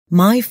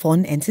My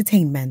Fun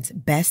Entertainment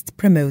Best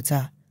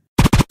Promoter.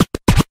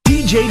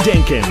 DJ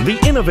Denken, the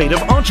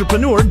innovative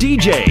entrepreneur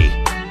DJ.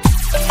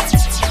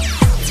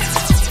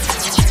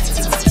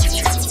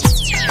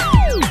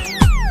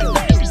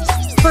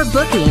 For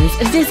bookings,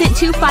 visit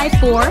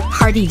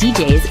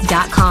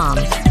 254hardydjs.com.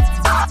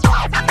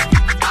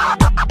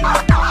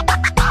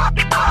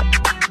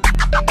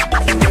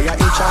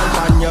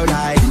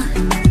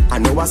 I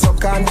know I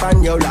suck on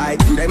pan you like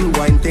them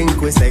going think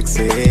we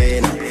sexy.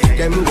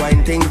 Them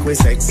going think we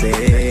sexy.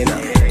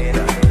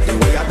 The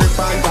way I grip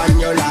on pan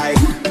you like,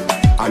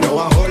 I know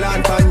I hold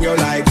on pan you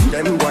like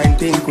them going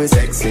think we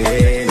sexy.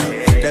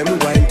 Them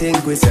going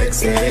think we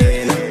sexy.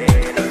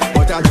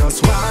 But I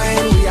just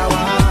whine, we are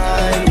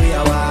whine, we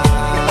are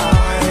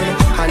whine,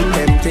 and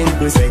them think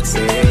we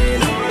sexy.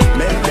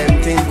 Make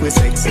them think we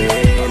sexy.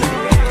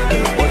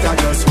 But I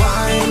just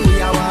whine, we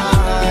are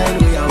whine,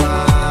 we are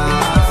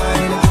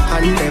whine,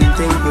 and them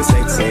think we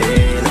sexy.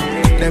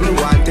 Them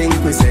one think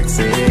we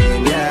sexy.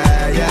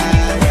 Yeah,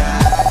 yeah,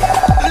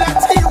 yeah.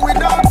 Let's hear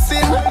without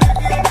sin.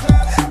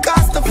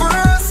 Cast the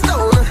first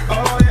stone.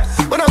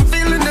 When I'm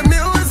feeling the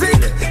music,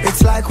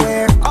 it's like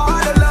we're all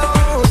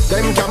alone.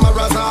 Them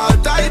cameras all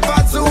type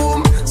of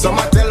zoom. Some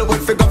I tell we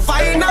figure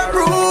find a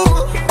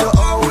room.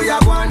 Oh, we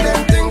are going,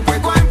 them think we're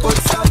going put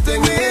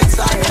something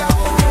inside our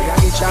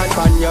home. Each hand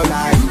on your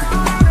life.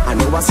 I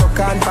know I suck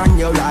on pan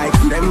you like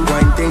them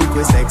going think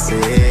we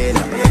sexy.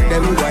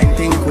 Them going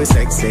think we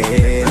sexy.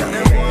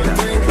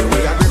 The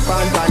way I grip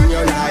on pan you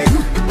like,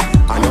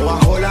 I know I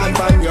hold on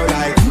pan you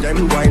like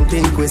them going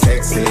think we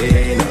sexy.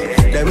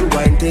 Them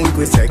going think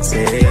we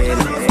sexy.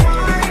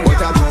 But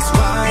I just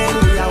whine,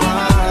 we are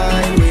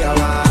whine, we are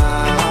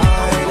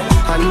whine,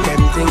 and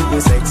them think we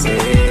sexy.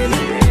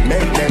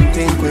 Make them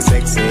think we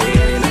sexy.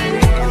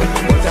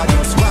 But I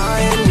just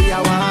whine, we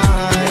are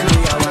whine,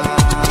 we are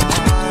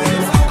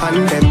whine, and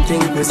them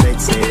think we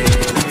sexy.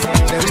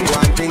 Them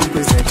one think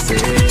we sexy.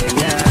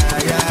 Yeah,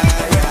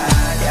 yeah,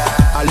 yeah,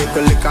 yeah. A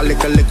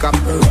little lick up.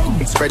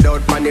 Spread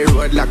out on the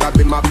road like a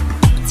beam up.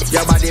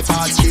 Your body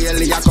part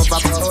feel you cup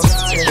up.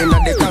 Inna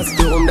the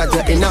costume that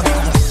you're in.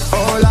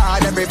 Oh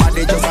Lord,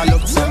 everybody just a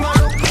look so.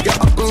 You're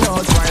up and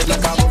out wide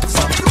like a book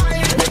so.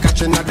 Me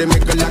catching at the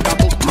middle like a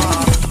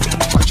bookmark.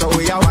 Watch how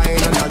we a wine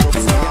and a look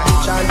so.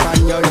 Chant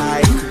on your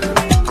life.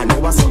 I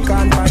know I suck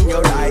on pan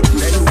your life.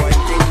 Them boy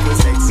think we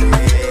sexy.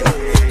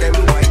 Them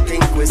boy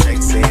think we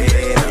sexy.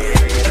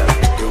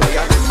 The way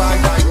I grip on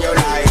your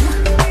life.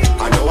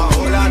 I know I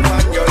hold on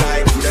pan your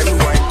life. Them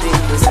boy think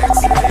we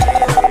sexy.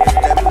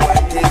 Them boy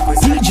think we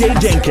sexy. DJ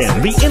Denken,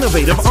 the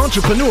innovative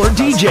entrepreneur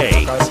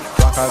DJ.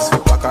 Rockers.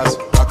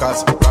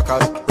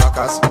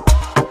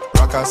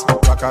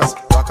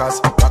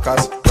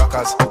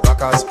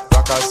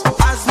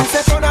 As me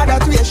say turn her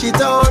that way she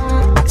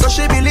done. So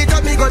she believe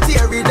that me go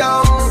tear it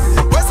down.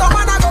 When some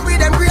man a go with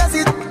them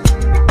crazy,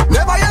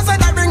 never you said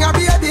I bring a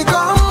baby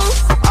come.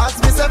 As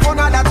me say turn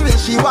her that way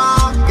she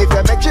want. If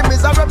you make she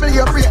miserable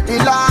you break the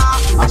law.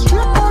 A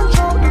straight punch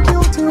out the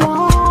cutie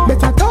one.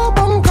 Better top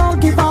and girl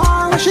give her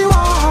what she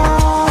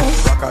want.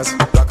 Rockers.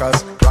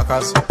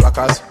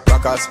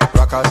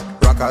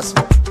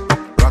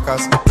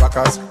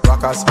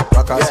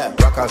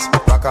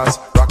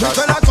 Me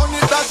tell her turn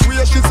it that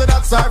way, she said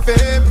that's her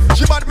fame.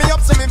 She bad me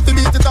up, so me to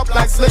beat it up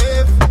like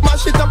slave.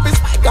 Mash it up, it's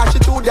cause she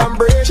too damn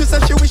brave. She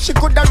said she wish she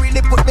coulda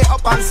really put me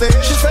up and save.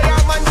 She said her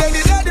man dead,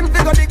 he dead, him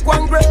figure dick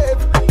one grave.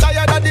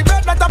 Tired of the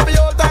bed, that up the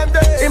old time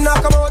days. Him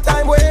not come out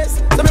time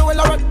waste. So me will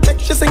a run, make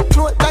she sing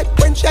note like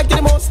when she get the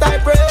most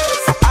type praise.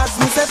 As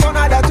me say turn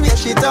her that way,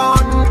 she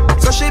done.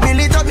 So she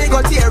believe that me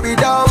go tear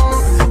it down.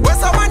 When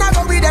someone a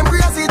go with them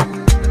crazy,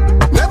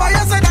 never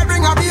you said I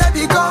bring a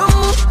baby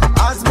come.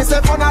 As me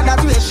say fun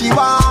that way she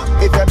want.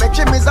 If you make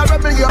she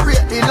miserable you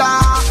break the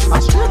law.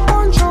 A straight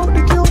punch out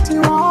the cutie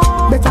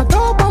one. Better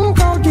top and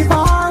girl give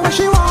her what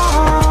she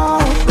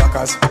want.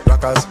 Rockers.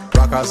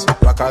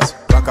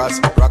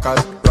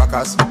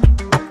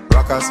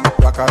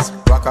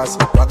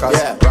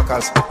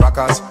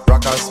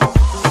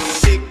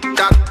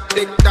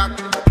 Tick tock,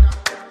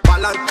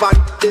 balance pan,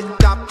 tick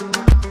tock.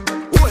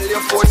 Hold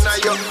your phone in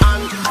your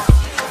hand.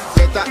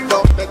 Get that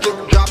down, make it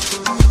drop.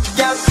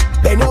 Yes,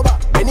 bend your back.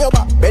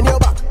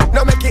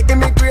 No make it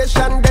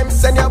immigration, them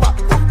send you back.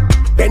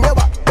 Bend your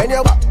back.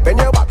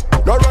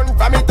 No run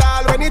from it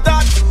all when it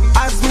hot.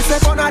 As me say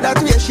fun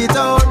that way she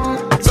done.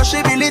 So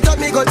she believe that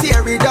me go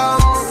tear it down.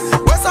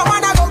 When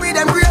someone a go with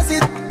them crazy,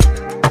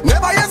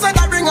 never you said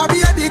I bring a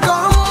baby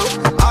come.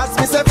 As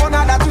me say fun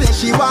that way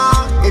she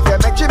want. If you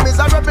make she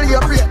miserable you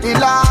break the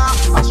law.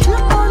 A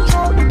straight punch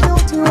out the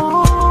cutie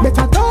one.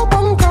 Better top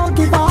and girl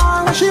give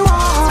her what she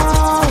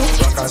want.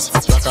 Rockers.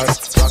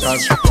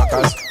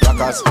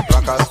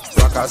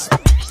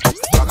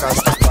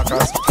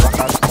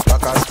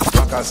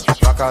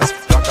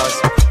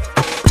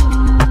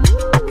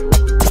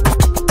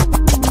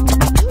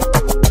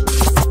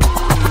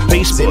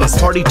 Facebook,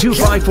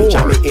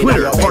 Party254,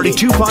 Twitter,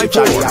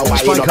 Party254,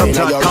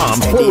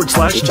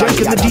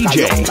 SpikeHub.com/Denken the DJ.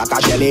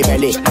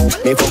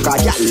 Me fuck a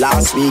gal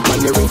last week on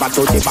the river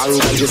to the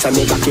bank and she say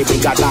me cocky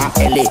bigger than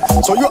Ellie.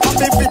 So you have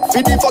to fit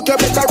for the fuck you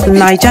better ready.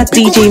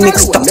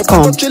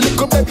 NigerDJMix.com.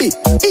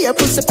 Here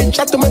pussy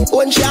picture to my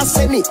phone she a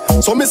send it.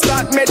 So me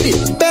start medley.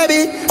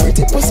 Baby,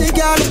 pretty pussy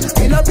girl,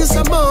 me love you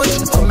so much.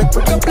 So me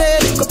put a play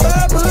like a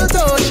purple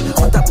touch.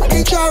 What a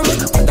body charm,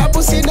 what a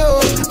pussy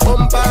nose.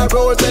 Bumper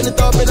rolls and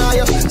it up in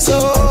your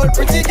soul.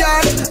 Pretty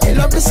girl, me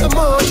love you so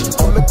much.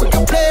 So me put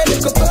a play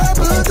like a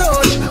purple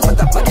touch.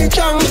 What a body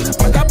charm,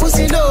 what a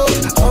pussy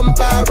nose.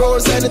 Bumper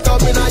rolls and it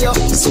up in your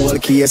soul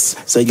case.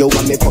 So you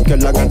want me fuck you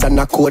longer than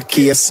a court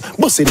case.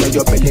 Bussy in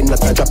your belly,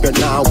 not to drop your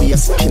now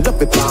waist. She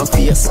love it on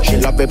face, she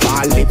love it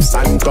on lips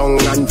and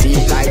tongue and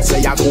teeth like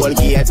say a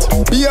Colgate.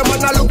 Be a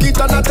man a look it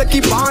and I take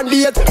it on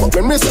late. But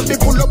when me say me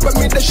pull up when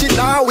me the shit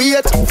now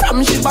wait.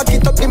 From she back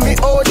it up in me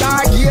old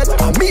gate.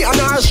 And me and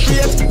her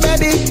straight,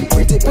 baby.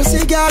 Pretty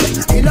pussy girl,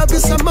 me love you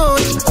so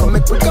much. Come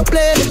make we go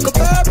play like a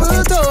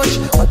purple touch.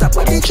 What a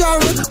body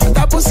charm, what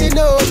a pussy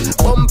nose.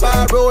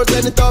 Bumper rolls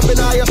and it up in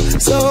your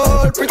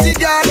soul. Pretty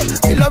girl,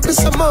 me love you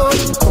so much.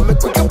 Come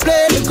make we go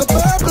play like a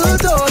purple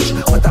touch.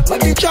 What a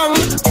body charm,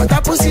 what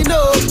a pussy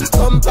nose.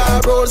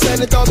 Bumper rolls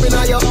and it up in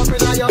your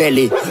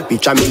belly.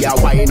 Picture me a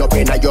wine up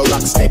in your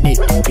rock steady.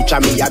 Picture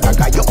me a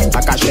gaga you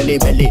like a Shelly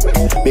belly.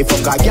 Me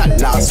fuck a gal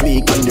last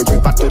week on the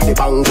river to the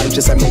bank and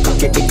she say me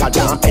cocky bigger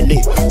than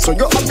Ellie. So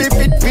you have to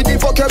fit for the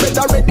fuck you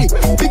better ready.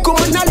 Big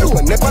woman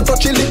alone never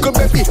touch a little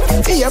baby.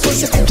 Here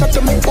pussy picture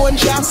to me phone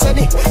she a send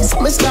it. So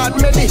me start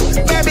medley.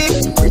 Baby,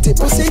 pretty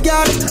pussy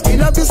girl, me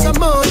love you so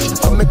much.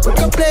 So me put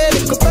a play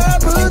like a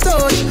purple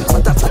touch.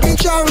 What a body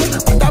charm,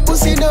 what a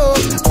pussy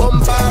nose.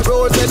 Bumper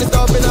rolls and it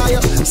up in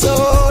your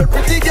soul.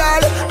 Pretty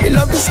girl, me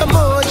love you so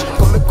much.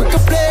 Come make we can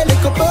play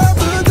like a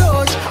purple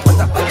touch.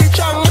 What a body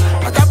charm,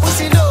 what a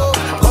pussy nose.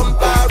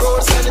 Bumper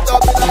rolls and it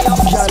up in your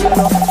girl,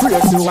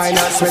 break the wine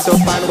and sweat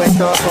up and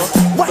wet up.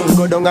 Wine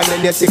go down and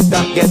then you sick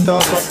that get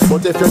up.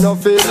 But if you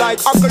don't feel like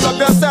huckle up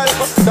yourself,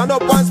 stand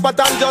up one spot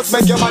and just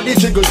make your body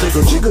jiggle,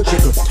 jiggle, jiggle,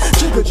 jiggle,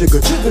 jiggle,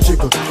 jiggle, jiggle,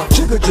 jiggle,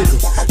 jiggle, jiggle,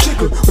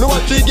 jiggle. You know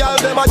what the girl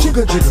them a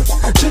jiggle, jiggle,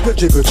 jiggle,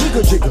 jiggle,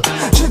 jiggle, jiggle,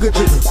 jiggle,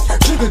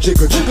 jiggle,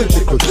 jiggle, jiggle,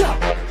 jiggle, jiggle.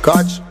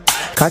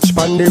 Catch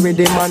pan the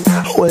rhythm man.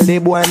 Hold the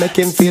boy make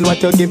him feel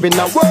what you're giving.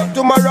 Now work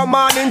tomorrow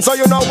morning so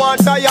you don't want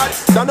tired.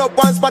 Stand up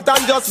one spot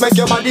and just make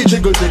your body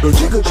jiggle, jiggle,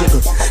 jiggle,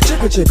 jiggle,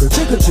 jiggle, jiggle,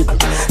 jiggle, jiggle,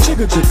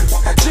 jiggle, jiggle,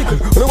 jiggle.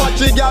 You know what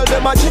the girl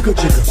them a jiggle,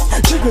 jiggle,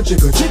 jiggle,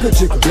 jiggle, jiggle,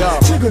 jiggle, jiggle,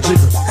 jiggle,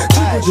 jiggle,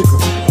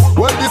 jiggle.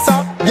 Well this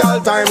up,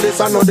 girl time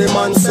this and no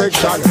demand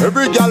section.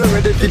 Every girl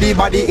ready for the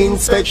body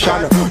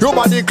inspection. Your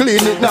body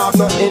clean it now have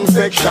no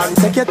infection.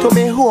 Take you to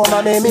me home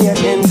and make me an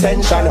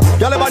intention.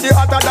 Girl body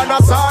hotter than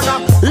a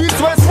sauna. East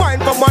west wine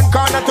from one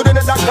corner to the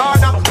other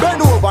corner.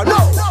 Bend over,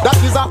 no, that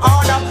is an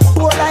order.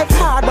 Poor life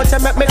hard, but you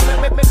make me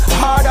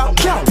harder.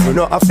 Girl, you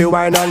know I feel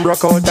wine and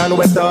broke out and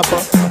wet up.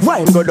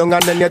 Wine go down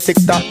and then your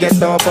tick-tock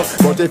get up.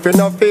 But if you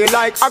don't feel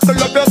like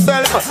huckle up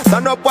yourself,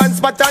 stand up one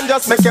spot and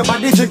just make your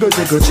body jiggle,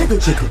 jiggle, jiggle,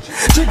 jiggle,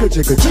 jiggle,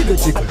 jiggle, jiggle, jiggle,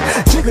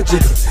 jiggle,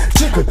 jiggle,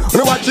 jiggle. You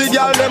know what the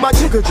girl them a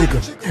jiggle, jiggle,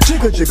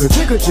 jiggle, jiggle,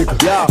 jiggle, jiggle,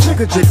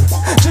 jiggle, jiggle,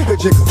 jiggle,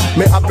 jiggle.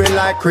 Me happy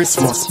like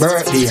Christmas,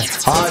 birthday,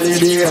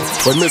 holiday.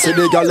 When me see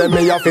the girl them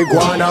me have to go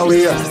on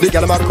away. The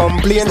girl them a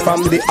complain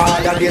from the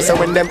other day. So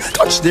when them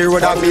touch the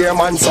road a beer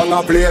man song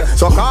a play.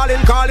 So calling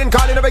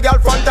every girl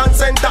front and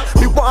center.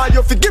 Me want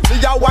you to give me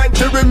your wine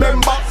to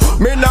remember.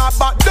 Me not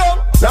back down,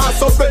 not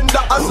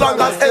surrender. As long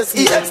as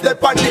SEX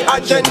step on the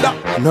agenda.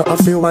 No I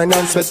feel wine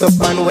and sweat up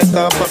and wet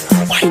up.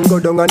 Wine go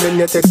down and then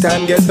you take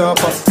time get up.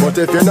 But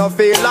if you not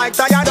feel like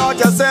tired out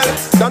yourself,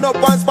 stand up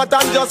one spot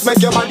and just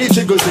make your body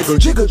jiggle, jiggle,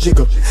 jiggle,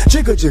 jiggle,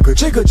 jiggle, jiggle,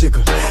 jiggle,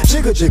 jiggle,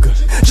 jiggle, jiggle,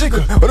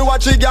 jiggle. When you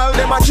watch the girl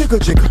them a jiggle,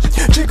 jiggle,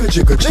 jiggle,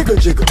 jiggle, jiggle,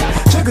 jiggle,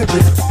 jiggle, jiggle,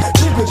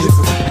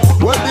 jiggle.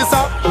 Well this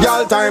up,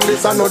 girl time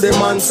this a no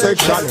demand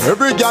section.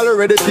 Every girl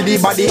ready for the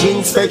body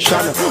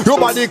inspection. Your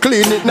body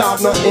clean it now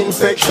have no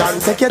infection.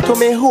 Take you to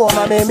me home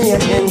and make me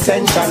an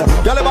intention.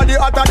 Girl body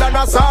hotter than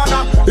a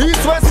sauna.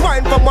 East west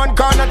wine from one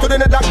corner to the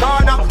other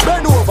corner.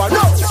 Bend over,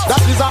 no,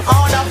 that is an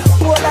order.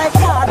 Poor life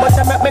hard, but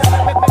you make me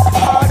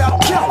harder.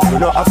 You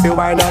know I feel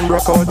wine and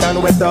broke out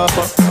and wet up.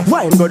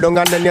 Wine go down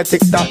and then your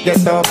tick-tock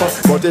get up.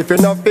 But if you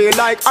not feel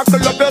like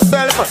huckle up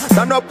yourself,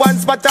 stand up one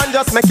spot and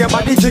just make your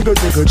body jiggle,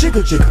 jiggle,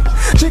 jiggle, jiggle,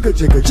 jiggle,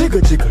 jiggle,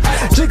 jiggle, jiggle,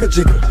 jiggle,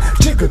 jiggle,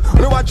 jiggle.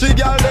 You know what the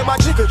girl them a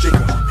jiggle, jiggle,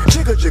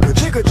 jiggle, jiggle,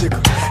 jiggle, jiggle,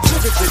 jiggle,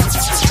 jiggle,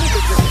 jiggle, jiggle.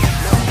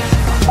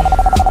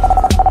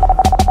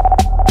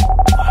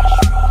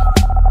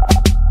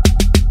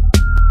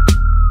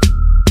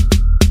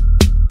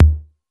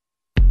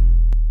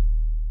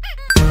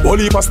 Whole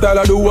heap of style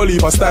I do, whole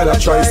heap of style I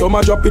try. Some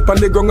a drop it on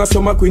the ground and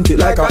some a quint it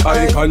like a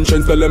eye.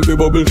 Konshens tell them fi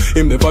bubble,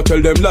 him never tell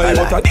them lie.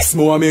 But at this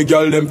more me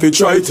girl them fi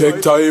try.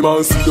 Take time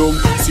and sit down,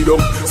 sit down,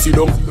 sit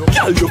down.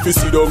 Girl you fi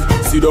sit down,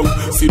 sit down,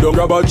 sit down.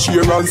 Grab a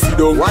chair and sit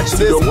down. Watch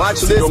this,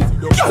 watch this.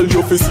 Girl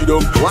you fi sit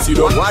down, sit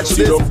down, watch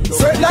sit down.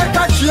 Sit like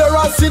a chair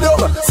and sit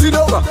down, sit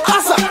down.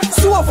 Asa,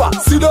 sofa,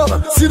 sit down,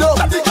 sit down.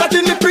 Got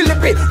the lippy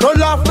lippy, no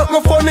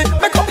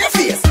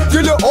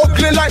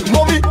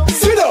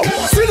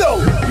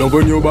Love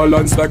when you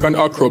balance like an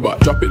acrobat.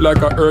 Drop it like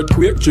an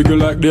earthquake, jiggle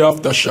like the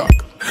aftershock.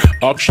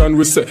 Action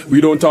we say,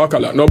 we don't talk a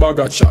lot, no bag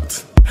of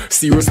chat.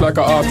 Serious like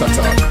a heart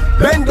attack.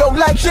 Bend down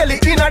like Shelly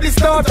in a the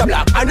starter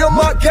block. And your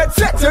mark get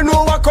set, you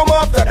know what come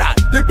after that.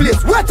 The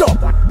place wet up,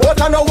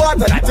 but I know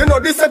water that. You know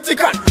this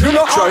Septicon, you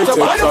know try after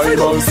take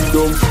time and sit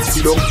down,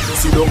 sit down,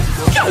 sit down.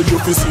 Girl, you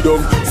fi sit down,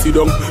 sit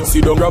down,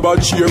 sit down. Grab a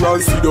chair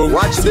and sit down.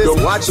 Watch sit this,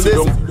 down, watch sit this.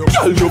 down.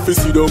 Girl, you fi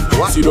sit down,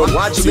 sit down,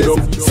 watch sit down.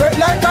 Sit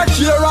like a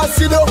chair and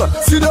sit down,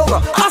 sit down.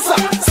 Asa,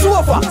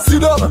 sofa, sit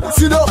down,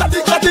 sit down. Got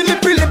the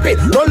lippy lippy,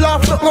 no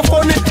laugh, nothing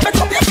funny. Make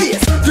up your face,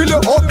 till you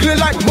ugly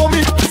like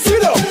mommy. Sit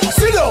down,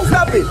 sit down.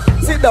 Snap it,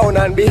 sit down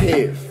and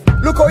behave.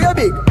 Look how you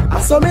big, I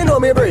saw me know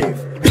me brave.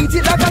 Beat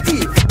it like a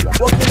thief,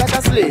 walk it like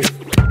a slave.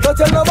 Don't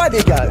tell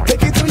nobody, girl,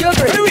 take it to your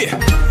grave. Anyway,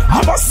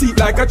 have a seat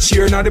like a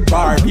chair in the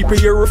bar. People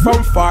hear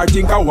from far,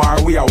 think a war,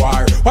 we a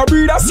war. Or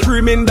breathe a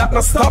screaming that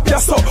no stop ya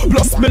so.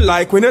 Plus me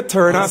like when you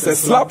turn and say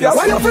slap ya.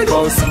 Why you fi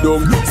do? Sit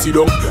down, sit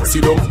down,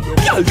 sit down.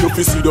 Girl, you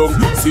fi sit down,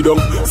 sit down,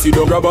 sit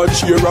down. Grab a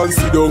chair and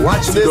sit down.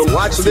 Watch sit this, down,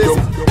 watch sit this.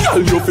 down.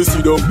 Girl, you fi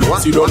sit down,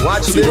 sit down,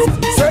 Watch sit this. down.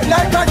 Sit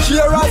like a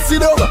chair and sit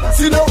down,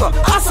 sit down.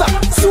 Asa,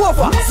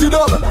 sofa, sit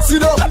down,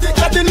 sit down.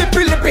 Got the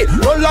lippy lippy,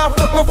 no laugh,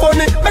 nothing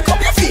funny. Make up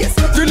your face,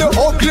 till you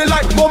ugly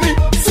like mommy.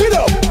 Sit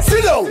down,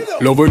 sit down.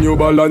 Love when you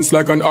balance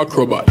like an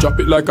acrobat. Drop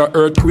it like an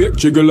earthquake,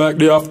 jiggle like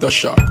the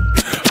aftershock.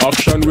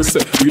 Action we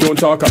say, we don't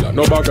talk a lot,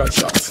 no bag of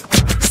chat.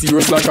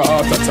 Serious like a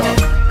heart attack.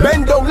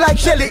 Bend down like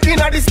Shelly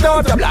in a the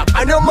starter block.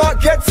 And your mark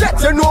get set,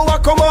 you know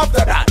what come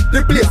after that.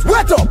 The place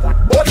wet up,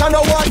 but I know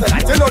water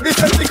that. You know this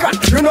Septicon,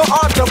 you know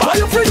after that. Why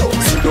you free down?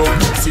 Sit down,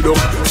 sit down,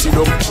 sit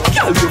down.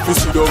 Girl, you fi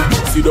sit down,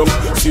 sit down,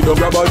 sit down.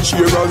 Grab a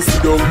chair and sit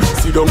down,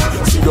 sit down,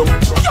 sit down.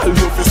 Girl,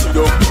 you fi sit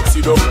down,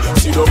 sit down,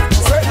 sit down.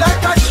 Sit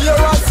like a chair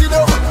and sit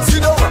down,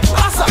 sit down.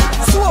 Asa,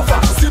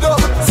 sofa, sit down,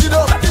 sit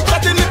down.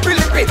 Got the lippy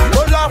lippy,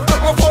 no laugh,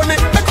 nothing funny.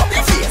 Make up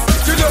your face,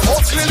 till you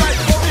ugly like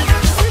mommy.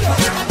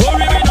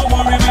 Worry me no,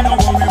 worry me no,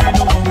 worry me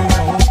no, worry me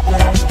no.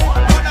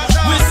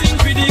 We sing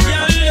for the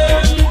girl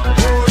them,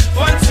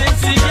 one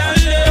sexy girl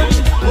them.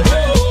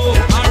 Oh,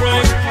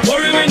 alright.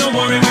 Worry me no,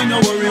 worry me no,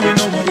 worry me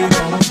no, worry me no.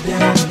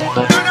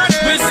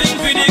 We sing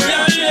for the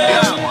girl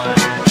them,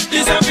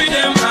 this a for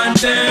them and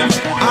them.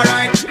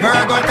 Alright,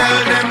 we're gonna tell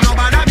them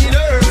nobody me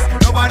nerves,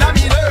 nobody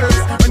me nerves.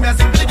 When they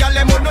sing for the girl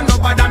them, no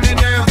nobody me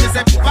nerves. They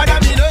say nobody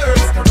me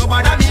nerves,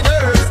 nobody me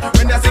nerves.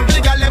 When they sing for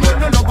the girl them,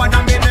 no nobody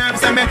me nerves.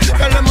 Say me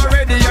tell them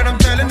already and I'm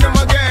telling them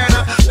again.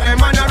 Them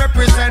man I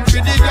represent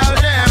for the girl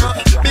them.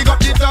 Big up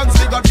the thugs,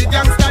 big up the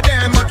gangster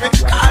them. But we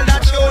call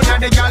that show now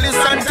the girl is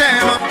on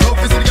them.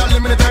 Love is the girl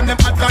them in the time them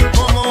hot and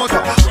come out.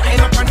 Line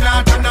up and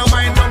laugh and now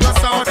wine down the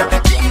south.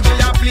 DJ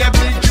a play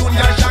big tune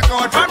just shock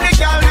out. From the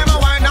girl them a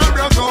wine and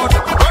broke out.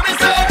 What me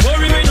say?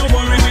 Worry me no,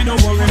 worry me no,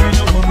 worry me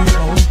no, worry me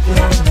no.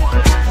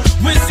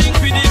 We sing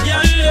for the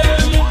girl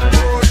them,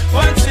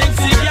 one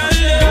sexy girl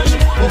them.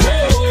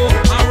 Oh,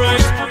 alright.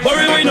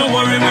 Worry me no,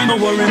 worry me no,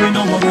 worry me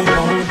no, worry me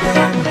no.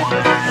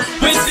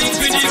 We sing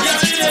for the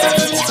girl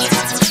them,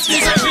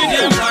 this a for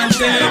them and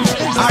them.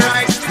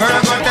 Alright, we're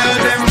gonna tell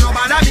them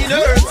nobody me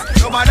nerves,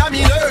 nobody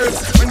me nerves.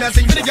 When they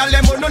sing for the girl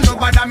them, no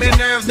nobody me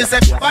nerves. Me say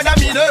nobody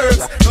me nerves,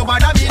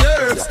 nobody me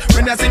nerves.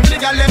 When they sing for the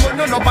girl them,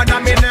 no nobody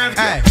me nerves.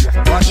 Hey,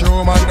 watch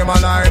your man them a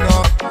line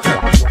up.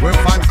 We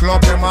fan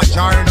club them a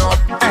join up.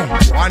 Hey,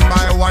 one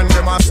by one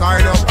them a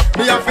sign up.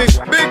 Me a fi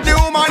big the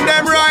woman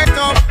them right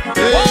up.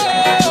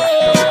 Hey.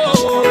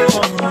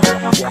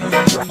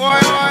 Boy,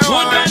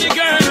 Put down the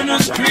girl in the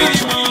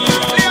screamer.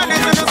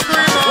 Ladies in the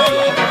screamer.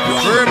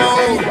 Screamer.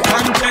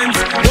 Konshens.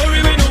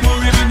 Worry me no,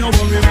 worry me no,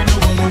 worry me no,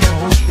 worry me no.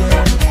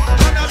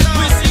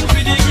 We sing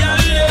for the girl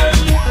them,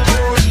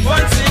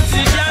 one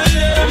sexy girl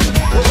them.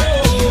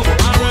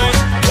 Oh, alright.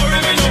 Worry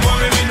me no,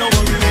 worry me no,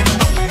 worry me no.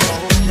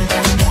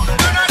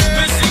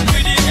 We sing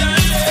for the girl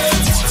them,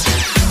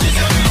 this a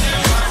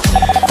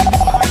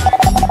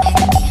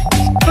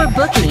For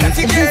bookings,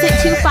 visit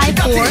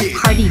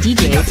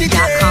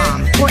 254partydjs.com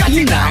or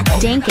email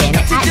Denken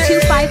at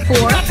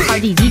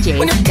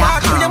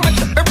 254partydjs.com.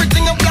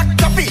 Everything a black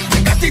coffee.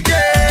 You got it,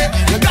 yeah.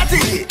 You got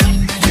it.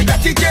 You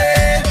got it,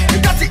 yeah. You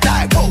got it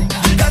like oh.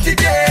 You got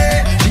it,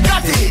 yeah. You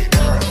got it.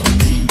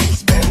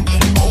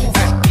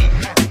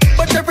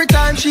 But every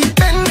time she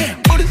bend,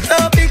 put it so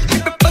big,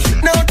 keep it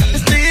busting out the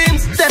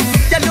steams. Them,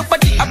 yeah,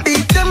 nobody I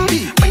beat them.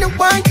 When you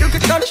want, you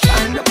can try to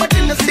shine, nobody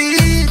in the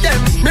see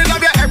them. Me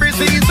love you every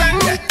season.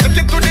 If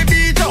you to the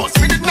beat house,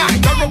 with the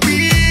night or a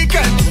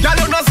weekend. Y'all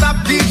don't stop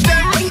teach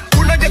them.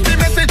 Who not get the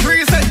message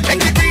reason,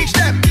 make it reach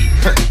them.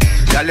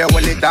 Y'all you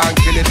hold it down,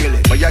 kill it,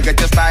 but you get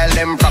your style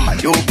them from a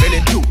you feel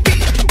it too.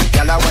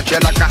 Y'all I watch you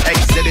like a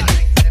exhibit.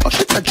 Oh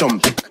shit a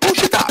jump,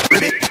 push it up,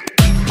 ribbit.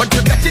 But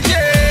you got it,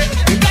 yeah,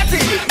 you got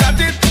it, got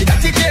it, you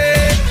got it,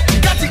 yeah, you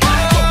got it,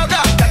 oh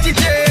God, got it,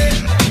 yeah,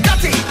 you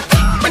got it.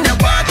 When you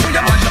walk through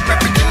your mash up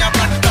everything up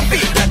like coffee.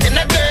 Latin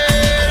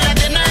again,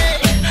 Latin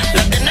again,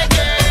 Latin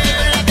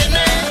again, Latin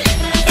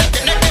again,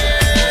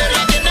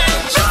 Latin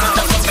again.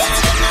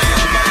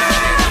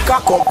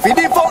 Cock up for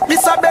the vote,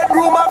 miss a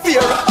bedroom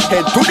affair.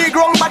 Head to the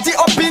ground, body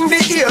up in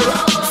the air.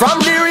 From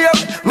the rear,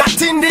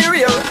 not in the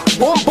rear.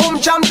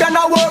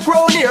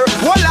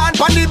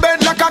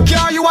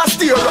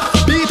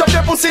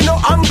 pussy no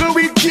angle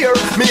with care.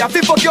 Me have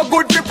to fuck your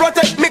good to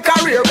protect me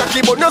career.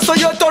 Cocky but no so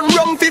you turn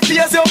wrong fi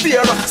face your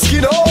fear.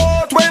 Skin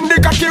out when the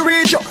cocky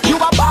reach you. You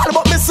a ball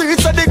but me sweet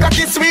so the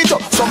cocky sweet you.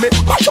 So me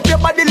mash up your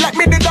body like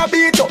me did a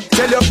beat you.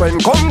 Tell your friend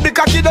come the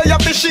cocky do you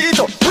fi shit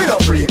you. We no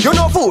free, you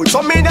no food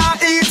so me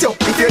nah eat you.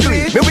 If you do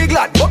it, me we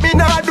glad but me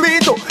nah do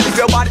it you. If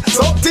your bad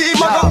so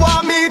team I don't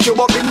want meet you.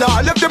 But me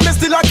nah left you me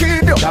still a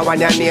keep you. That one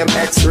your name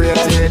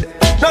X-rated.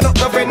 No,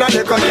 nothing on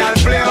the girl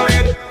play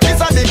with.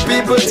 It's a big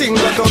people thing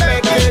but to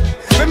make it.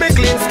 Me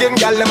clean skin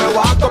girl, let me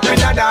walk up in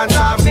a dance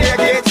half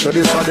naked. So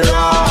this is the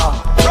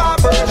raw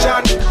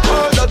version.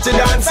 All dirty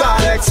dance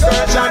all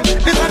excursion.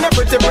 This is not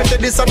pretty,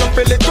 this is not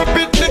pretty to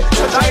pitney.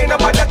 So try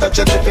nobody touch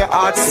it if your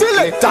heart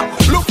selector.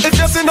 Look if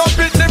you see no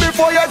pitney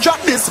before you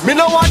drop this. Me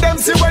no want them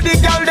see where the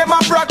girl them a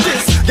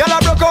practice. Girl a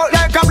broke out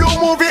like a blue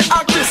movie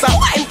actress. A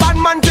wine pan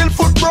man till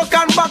foot broke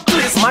and back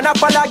twist. Man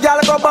up on a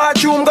girl go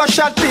bathroom go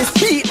shot piece.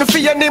 Beat me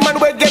for your name and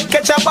we get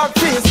catch a back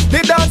piece.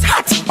 The dance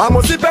hot, I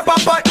must see pepper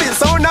pot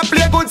this. Sound a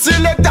play good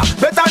selector,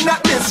 better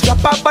not this.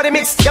 Drop off for the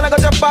mix, girl go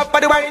drop off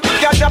for the wine.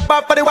 Girl drop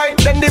off for the wine,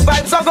 then the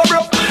vibes a go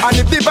broke. And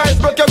if the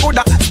vibes broke you good,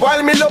 spoil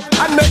me look.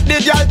 And make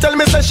the girl tell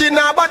me say she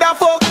nah bother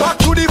fuck.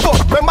 Back to the fuck,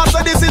 remember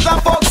say this is a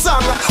fuck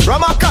song.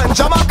 Ramakan,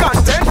 Jamakan,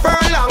 10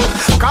 furlong.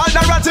 Call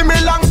the ratty me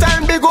long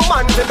time big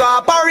woman. They go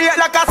operate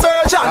like a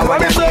surgeon. When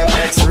me say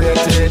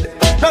X-rated,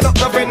 no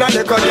nothing on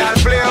the girl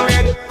play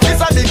with. It's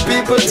a big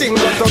people thing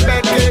but to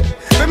make it.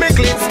 Me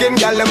clean skin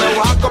girl, let me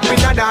walk up in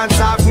a dance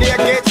half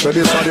naked. So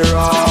this is the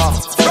raw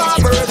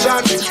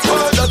version.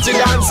 All dirty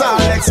dance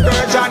all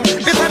excursion.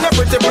 This is not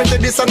pretty,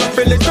 this is not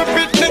feeling to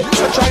pitney.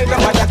 So try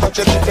nobody touch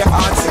it if your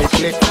heart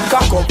sickly.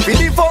 Cock up for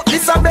the fuck,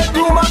 this a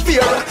bedroom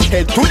affair.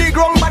 Head to the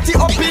ground, body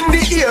up in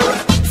the air.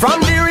 From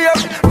the rear,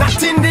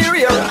 not in the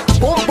rear.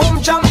 Boom boom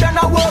champion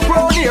a walk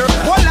round here.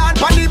 Hold on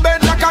on the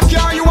bed like a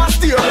car you a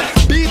steer.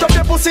 Beat up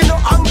your pussy no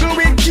angle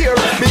with care.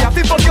 Me have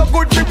to fuck your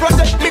good to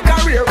protect me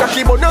career.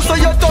 Cocky but no so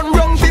you turn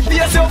wrong to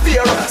face your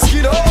fear.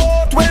 Skin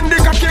out when the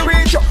cocky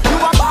reach you. You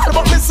a ball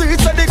but me sweet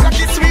so the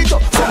cocky sweet you.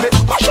 So me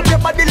mash up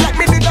your body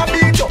like me did a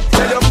beat you.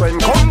 Tell your friend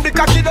come the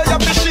cocky do you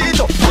fi shit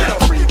you.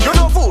 You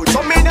no food so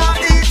me nah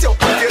eat you.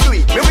 If you do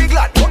it me we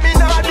glad but me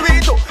nah do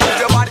it you.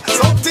 If your body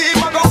so team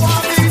I go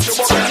want beat you.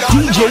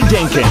 DJ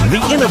Denken, the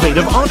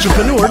innovative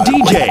entrepreneur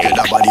DJ.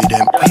 That body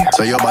them,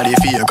 so your body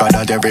fake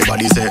that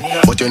everybody say.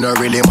 But you no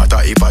really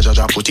matter if a judge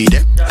a put it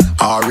there,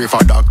 or if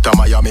a doctor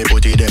Miami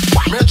put it there.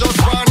 Me just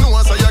want know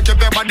so you keep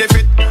your body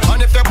fit.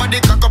 And if your body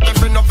cock up, if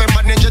you no fi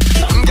manage it.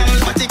 Girl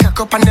body cock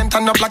up and them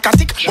turn up like a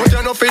tick. But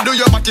you no fi do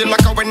your body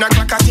like a when a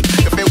clock a tick.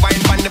 You fi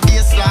wine on the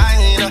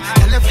baseline.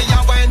 Tell if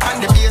you wine on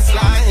the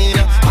baseline.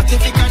 But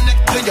if you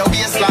connect to your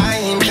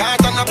baseline, can't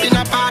turn up in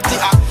a party.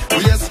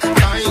 Waste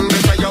time,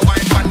 better you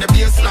wine on the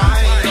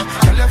baseline.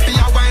 Tell if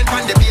you wine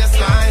on the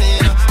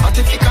baseline. But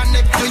if you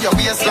connect to your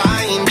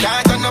baseline,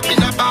 can't turn up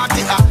in a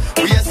party.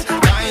 Waste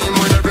time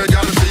when every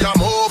girl see a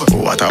move.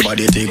 What a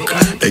body tick.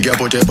 They get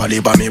put your body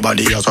by me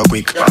body you so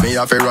quick. Me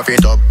have to rough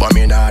it up but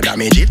me nah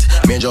damage it.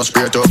 Me just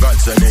pray to God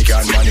so me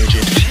can manage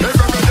it.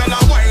 Every girl a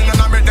wine and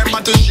I make them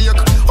body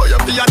shake. Oh you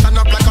feel turn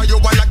up like a you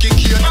want like a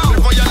kid.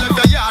 Before you left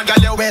your yard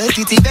girl you well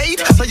titty date.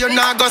 So you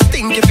not go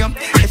stink if you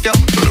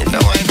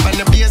wine on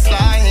the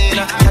baseline.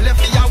 Tell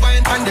if you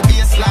wine on the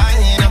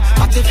baseline.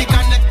 But if you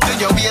connect to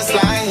your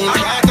baseline,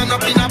 can't turn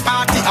up in a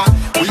party.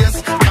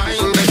 Waste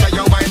time better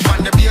you wine on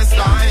the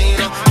baseline.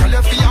 Tell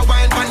if you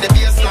wine on the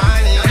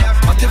baseline.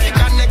 But if you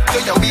connect to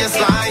your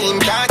baseline,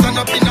 can't turn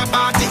up in a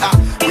party.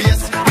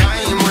 Waste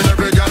time when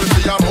every girl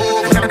see a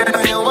move.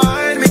 When you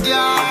wine me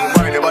girl,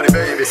 wine your body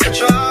baby, so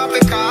tropical.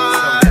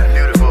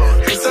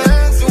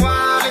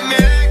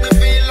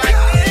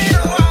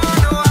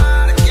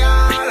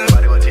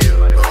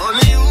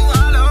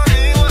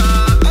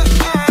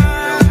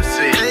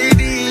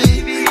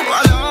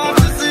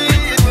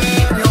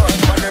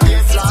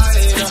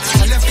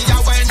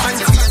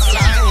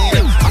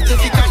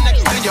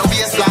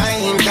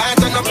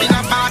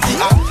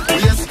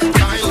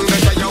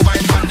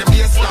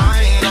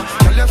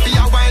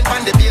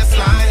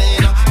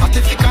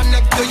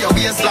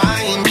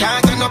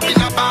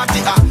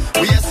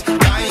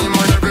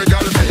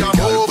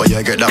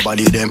 That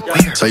body them,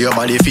 so your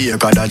body fake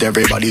that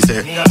everybody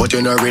say. But you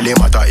no really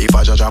matter if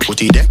a judge a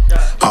put it there,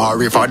 or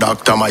if a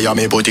doctor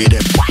Miami put it there.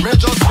 Me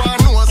just want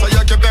know so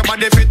you keep your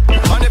body fit.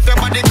 And if your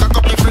body cock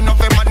up, if you no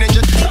fi manage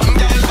it.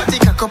 Girl body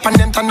cock up and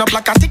them turn up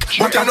like a tick.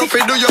 But you no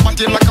fi do your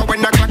body like a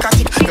when a clock a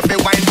tick. You fi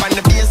wine on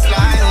the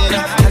baseline.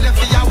 Tell if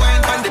you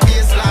wine on the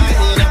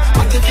baseline.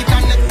 But if you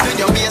connect to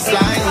your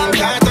baseline,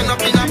 can't turn up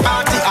in a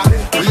party.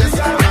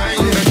 Waste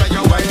time, better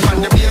you wine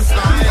on the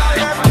baseline.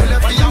 Tell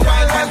if you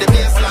wine on the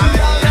baseline.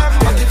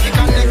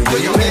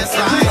 Your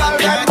baseline,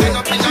 can't turn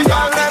up in a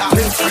party.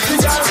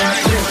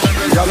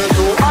 You're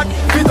too hot,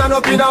 we turn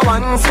up in a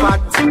one spot.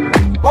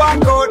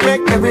 Walk out,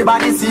 make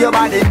everybody see your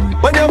body.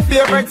 When your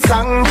favorite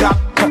song drop,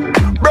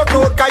 broke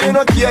out 'cause you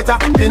no cater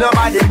to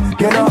nobody.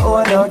 You no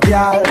own no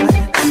girl,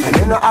 and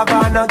you no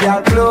have no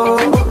girl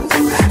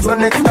clothes. So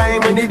next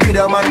time when the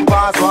video man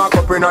pass, walk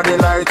up in the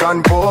light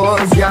and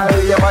pose.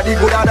 Girl, your body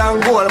gooder than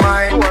gold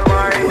mine.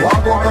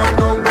 Walk up and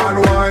down and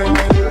wine.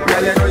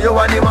 Girl, you know you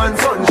are the man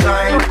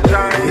sunshine.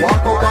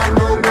 Walk up and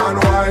down and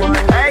wine.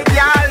 Hey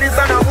girl, this is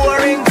a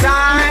boring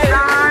time.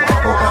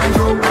 Walk up and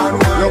down and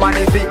wine. Your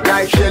body fit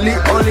like Shelly,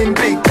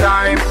 Olympic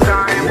time.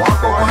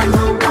 Walk up and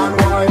down and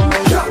wine.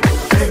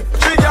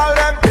 Watch you girl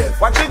them,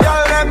 watch you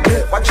girl them,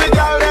 watch you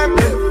girl them.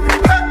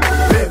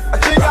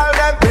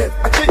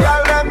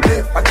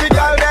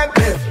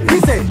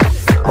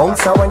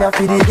 Bounce when you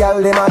feel the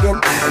girl them again.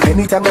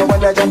 Anytime you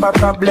wanna jump a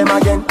problem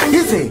again.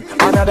 Easy,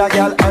 another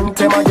girl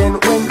anthem again.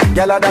 When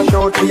girl a dash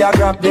out, we a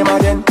grab them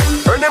again.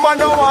 Any man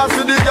don't want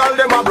see the girl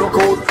them a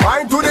broke out.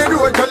 Mind to the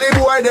door, tell the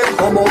boy them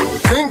come out.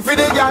 Sing for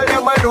the girl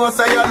them a know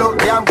say you look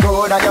damn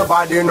good and your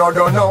body no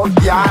don't know.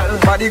 Girl,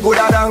 body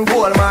gooder than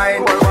gold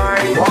mine.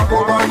 Walk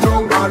up and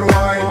down and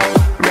wine.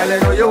 Girl, you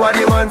know you are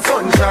the man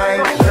sunshine.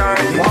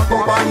 Walk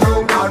up and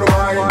down and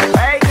wine.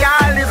 Hey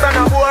girl, this is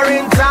a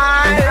boring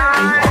time.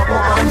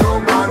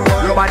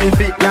 Your body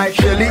fit like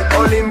Shelly,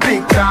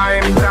 Olympic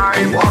time.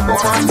 Walk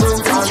up and down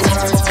and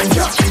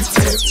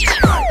wine.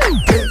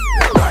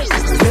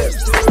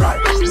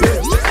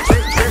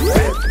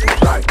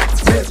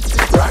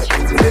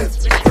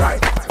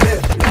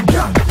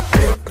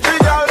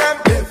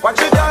 Watch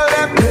you girl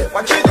them,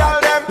 watch you girl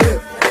them,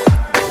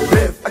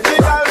 watch you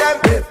girl them,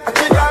 watch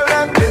you girl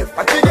them,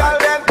 watch you girl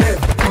them.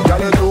 Girl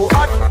you too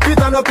hot,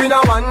 fit on up in a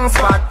one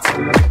spot.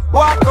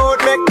 Walk out,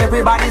 make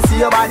everybody see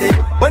your body.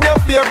 When your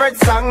favorite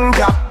song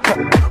drop,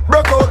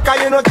 broke out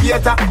 'cause you no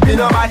cater to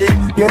nobody.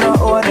 You no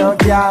own no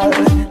girl,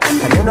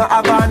 and you no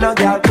have on no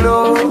girl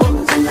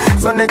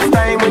clothes. So next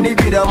time when the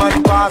video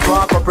man pass,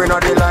 walk up in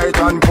the light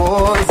and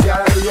pose.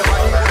 Girl, see your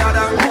body better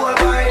than gold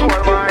mine.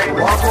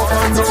 Walk up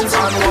and down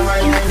and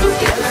wine.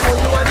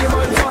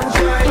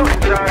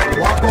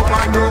 Walk up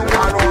and down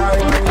and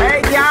wine. Hey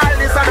girl,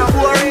 this is a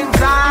boring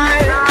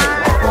time.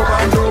 Walk up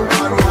and down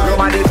and wine. Your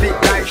body fit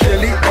like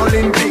Shelly,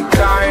 Olympic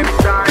time.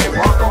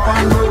 Walk up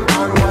and down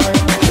and wine.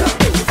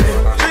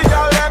 Watch you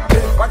girl them,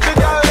 watch you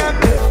girl them,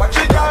 watch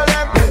you girl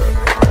them.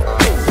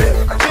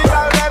 Watch you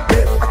girl them,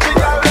 watch you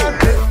girl them,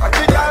 watch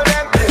you girl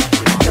them.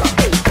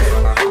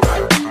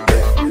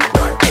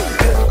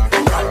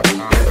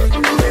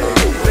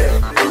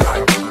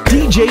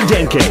 DJ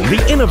Denken, the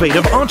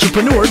innovative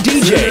entrepreneur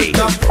DJ.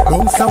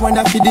 Bounce when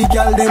I feed the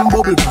girl them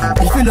bubble.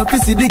 If you love to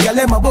see the girl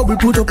them a bubble,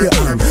 put up your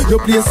arm. You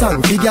play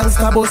song, the girl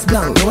star bus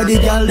blank. Now the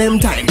girl them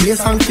time, play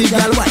song, the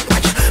girl white.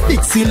 Watch,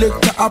 big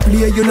selector a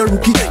play, you no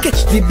rookie.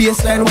 Catch the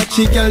baseline, watch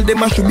the girl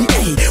them a should be.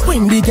 Hey,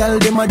 when the girl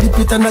them a dip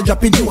it and a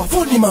drop it, you a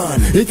funny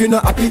man. If you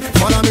not happy,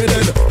 follow me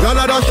then. Y'all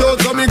a dash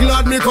out, so me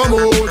glad me come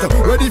out.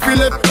 Ready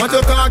Philip, what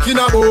you talking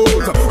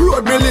about?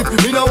 Road me lip,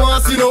 me no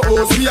want see no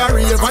host. We a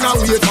rave and a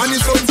wait, and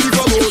it's something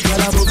come out.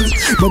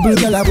 Bubble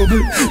gala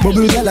bubble,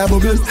 bubble gala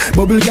bubble,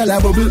 bubble gala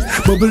bubble,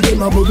 bubble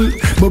dem a bubble,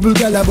 bubble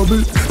gala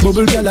bubble,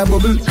 bubble gala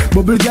bubble,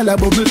 bubble gala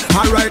bubble.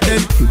 Alright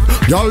then,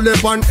 y'all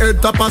live on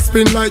head top a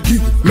spin like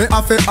it. Me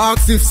have to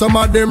ask if some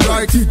of them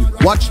right it.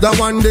 Watch that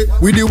one day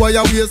with the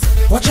wire waist.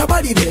 Watch your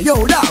body there, yo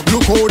dog.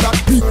 Look how that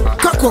beat.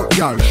 Cock up,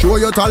 y'all. Show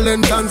your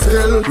talent and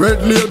skill.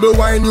 Red label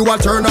wine, you a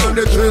turn on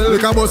the trail.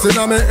 Like a bus in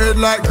my head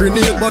like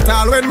grenade, but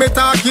all when me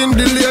talking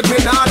delayed me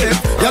not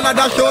left. Y'all a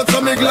dash out, so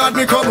me glad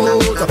me come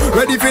out.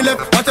 Ready Philip,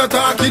 what you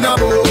talking about?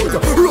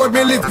 Road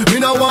me live, me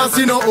no want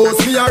see no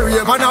host. Me a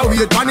rave and a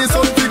wait, and it's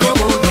something come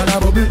out. Gala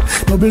bubble,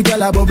 bubble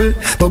gala bubble,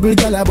 bubble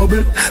gala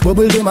bubble,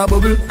 bubble dem a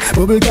bubble,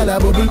 bubble gala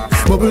bubble,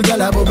 bubble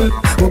gala bubble,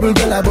 bubble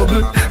gala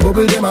bubble,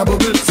 bubble dem a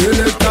bubble.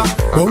 Selector,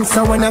 bounce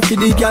when I feel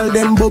the girl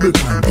them bubble.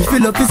 If you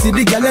love to see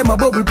the girl them a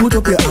bubble, put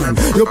up your hand.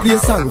 You play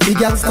song, the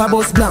girl star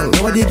bus blank.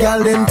 Now the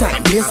girl them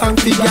time, play song,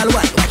 the girl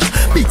white.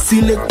 Big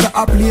selector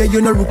a play,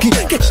 you no rookie.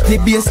 Catch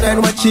the baseline,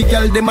 watch the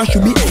girl them a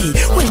should be. Hey,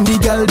 when the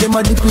girl them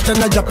a dip it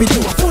and a drop it,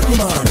 you a funny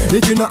man.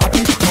 If you not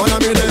happy,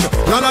 follow me then.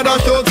 Y'all a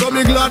dash out, so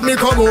me glad me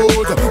come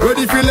out.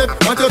 Ready Philip,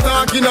 what you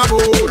talking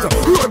about?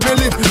 Road me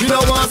live, you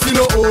don't want see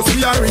no host.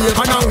 We a rave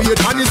and a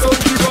wait, and it's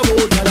something come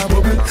out. Gala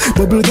bubble,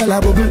 bubble gala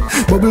bubble,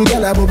 bubble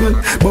gala bubble,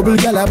 bubble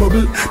gala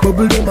bubble,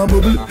 bubble dem a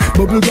bubble,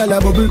 bubble gala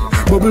bubble,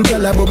 bubble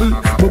gala bubble,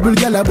 bubble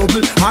gala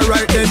bubble.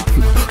 Alright then,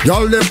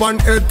 y'all live on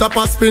head top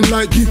a spin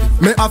like it.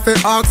 Me have to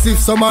ask if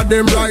some of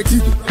them right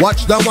it.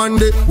 Watch that one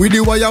day with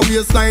the wire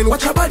waistline.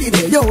 Watch your body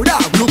there, yo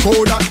dog. Look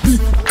how that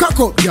beat. Cock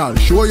up, y'all.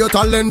 Show your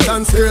talent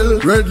and skill.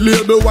 Red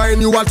label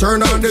wine, you a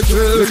turn on the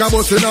trail. Like a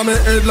bus in my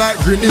head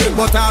like grenade,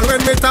 but all when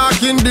me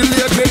talking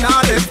delayed me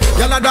not left.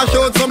 Y'all a dash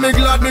out, so me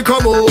glad me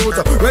come out.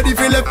 Ready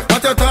Philip,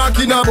 what you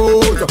talking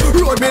about?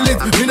 Road me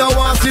lit, me no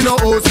want see no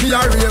host. Me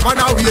a rave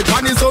and a wait,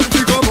 and it's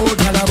something come out.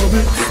 Gala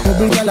bubble,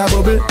 bubble gala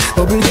bubble,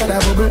 bubble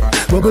gala bubble,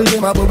 bubble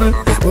dem a bubble,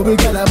 bubble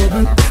gala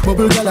bubble,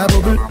 bubble gala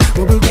bubble.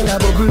 Bubble gala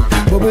bubble,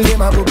 bubble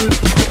dem a bubble.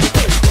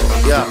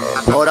 Yeah,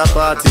 other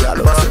party I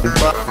love.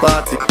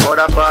 Party,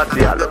 other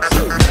party I love.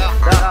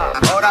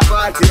 Other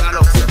party I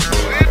love.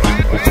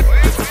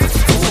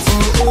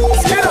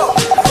 Skid up,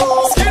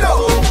 skid up,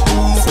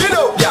 skid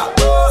up, yeah.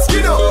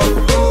 Skid up,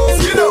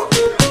 skid up,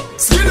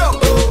 skid up,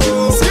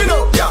 skid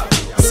up, yeah.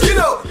 Skid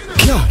up.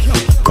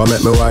 Come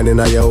at me wine in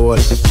a your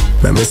hole.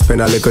 Let me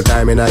spend a little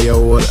time in a your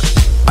hole.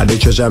 I the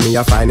treasure me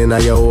a find in a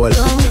your hole.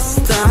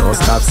 Don't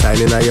stop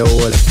signing a your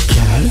hole.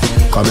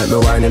 Come at me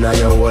wine in a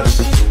your hole.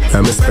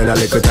 Let me spend a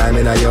little time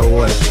in a your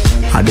hole.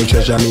 I the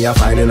treasure me a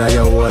find in a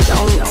your hole.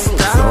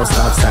 Don't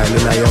stop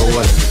signing a your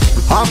hole.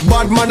 Half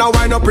bad man a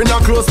wind up in a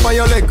close by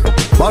your leg.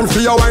 Man for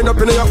you wind up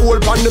in your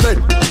hole on the bed.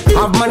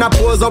 Half man a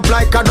pose up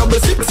like a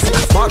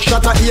 666. Back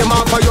shot a aim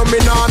off for your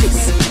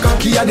minamis.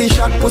 Cocky a the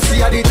shot, pussy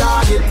a the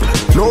target.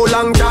 No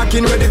long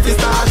talking, ready to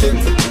start it.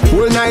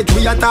 Whole night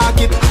we attack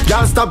it.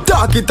 Can't stop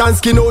talk it and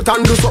skin out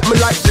and do something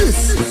like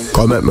this.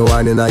 Come at me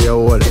wine in a your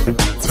hole.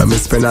 Let me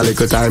spend a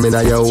little time in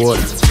a your hole.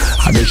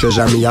 I the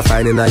treasure me a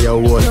find in a your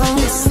hole.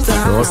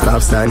 Don't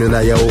stop standing in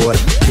a your hole.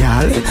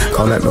 Yeah,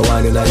 come at me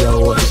wine in a your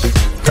hole.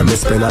 Let me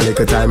spend a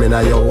little time in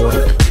a your hole.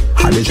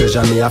 I the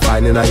treasure me a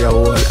find in a your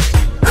hole.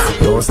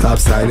 Don't stop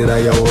signing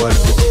in your hole.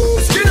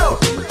 Skin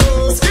up,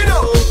 skin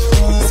up,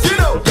 skin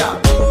up, yeah.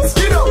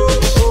 Skin up,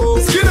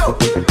 skin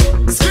up,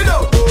 skin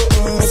up,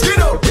 skin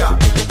up, yeah.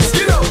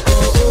 Skin up,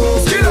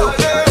 skin up,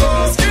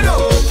 skin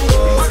up,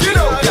 skin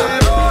up, yeah.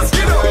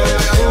 Skin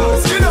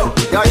up, skin up,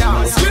 yeah,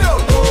 yeah.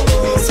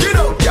 Skin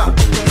up, yeah.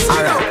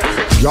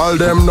 Alright. Y'all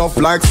them enough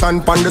like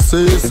sand pon the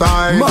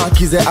seaside.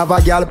 Marquis they have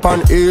a gal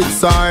pon each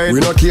side. We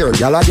no care,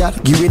 gal a gal.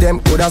 Give me them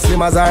coulda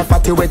slim as our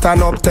fatty wet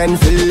and up 10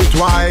 feet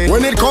wide.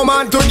 When it come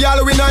on to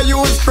gal, we no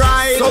use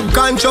pride.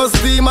 Subconscious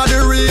theme of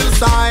the real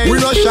side. We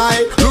no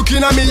shy,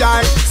 looking at me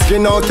eye.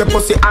 Skin out your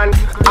pussy and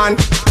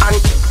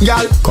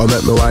gal. Come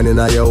at me wine in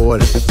a your hole.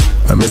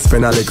 Let me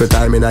spend a little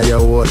time in a your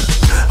hole.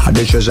 I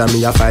the treasure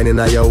me a find in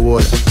a your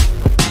hole.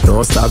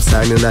 Don't stop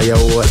signing in a your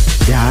hole.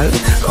 Gal,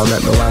 come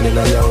at me wine in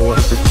a your hole.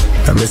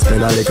 Let me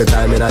spend a little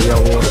time in a your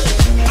hole.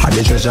 I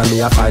the treasure me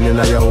a find in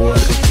a your hole.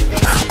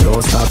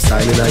 Don't stop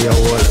signing in a your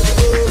hole.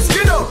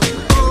 Skin up,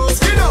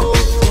 skin up,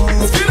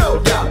 skin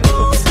up, yeah.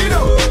 Skin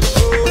up,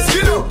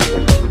 skin up,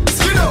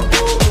 skin up,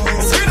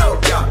 skin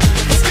up, yeah.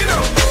 Skin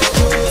up,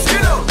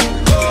 skin up,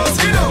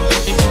 skin up,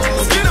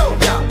 skin up,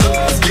 yeah.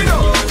 Skin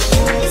up,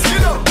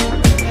 skin up,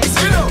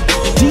 skin up.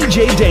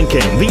 DJ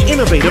Denken, the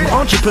innovative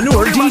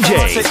entrepreneur DJ.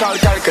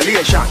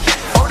 Calculation.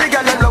 All the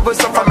girls love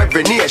us from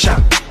every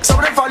nation. Some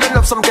of them fall in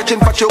love, some catch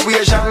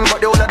infatuation, but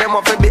the whole of them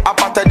have to be a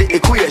part of the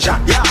equation.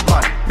 Yeah,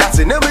 man, that's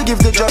it. Never give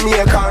the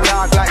Jamaican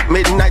rock like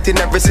midnight in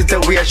every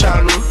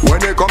situation.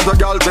 When it comes to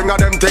girl thing of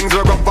them things,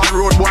 we go up on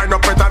road, wind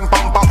up it and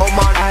pump up, oh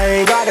man.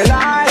 I ain't gotta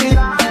lie.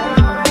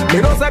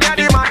 We don't say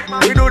daddy man,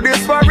 we do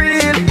this for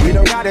real. We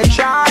don't gotta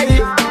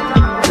shy.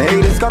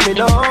 Ladies coming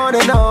on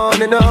and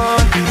on and on.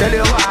 Tell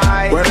you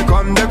why. When it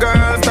come the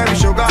girls, them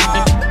sugar.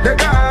 The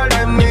girl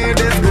them need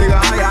this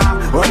bigger,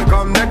 yeah. When it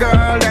come the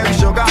girl, them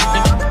sugar.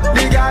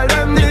 The girl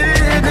them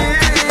need me.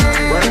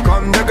 When it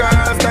come the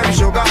girls, them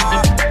sugar.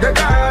 The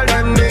girl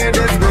them need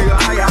this bigger,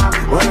 yeah.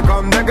 When it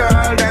come the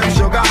girl, them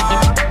sugar.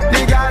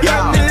 The girl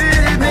them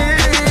need me.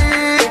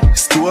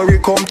 Story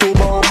come to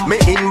boom. Me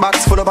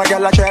inbox full of a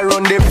girl a try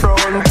run the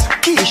front.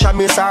 Keisha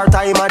miss her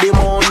time of the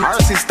month. Her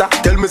sister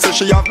tell me say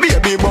she have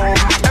baby bum.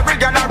 Every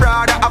girl a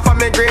brother offer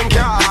me green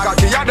card. Cause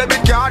she had a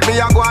big card, me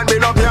a go and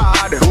build up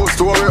yard. Whole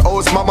story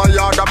house, mama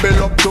yard a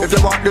build up to. If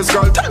you want this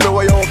girl, tell me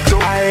what you up to.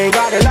 I ain't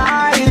gotta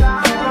lie.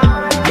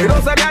 We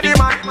don't say daddy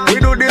man, we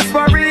do this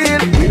for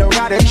real. We don't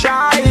gotta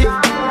shy.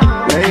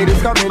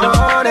 Ladies coming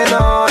on and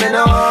on and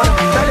on.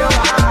 Tell you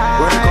why.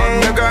 When it come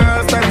the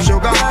girls, them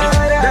sugar.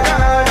 The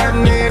girl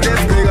them need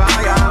this bigger,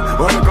 yeah.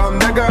 When it come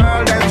the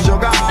girl, them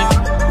sugar.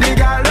 The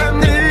girl them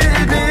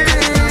need me.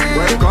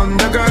 When it come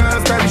the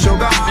girls, them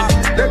sugar.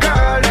 The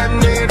girl them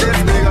need this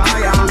bigger,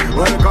 yeah.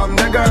 When it come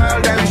the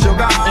girl, them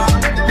sugar.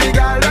 The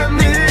girl them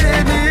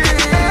need me.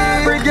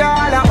 Every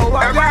girl a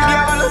our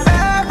girl.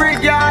 Every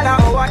girl a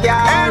our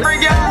girl. Every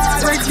girl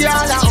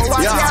a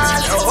our girl.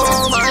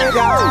 Oh my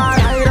God,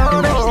 I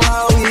don't know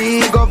how we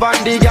govern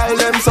the girl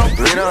them so.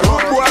 We don't know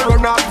boy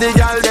run off the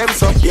girl them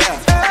so. Yeah.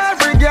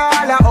 Every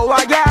girl a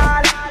our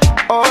girl.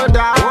 Oh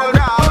da, oh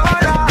da, oh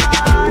da.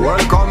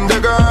 Welcome the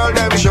girl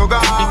them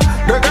sugar.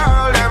 The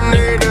girl them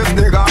need this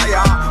nigga,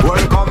 yeah.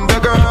 Welcome the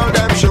girl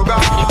them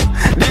sugar.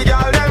 The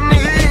girl them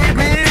need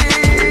me.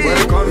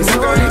 Welcome the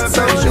girl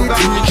them sugar.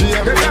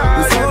 The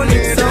girl them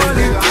need this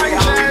nigga,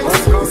 yeah.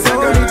 Welcome the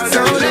girl them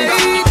sugar.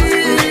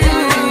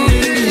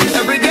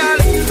 Every girl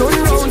turn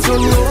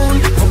round.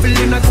 Couple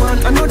in a corn,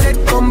 I know that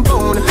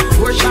compound.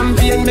 Pour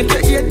champagne, make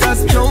your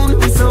haters drown.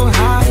 We so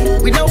high,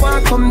 we don't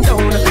want come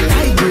down.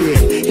 High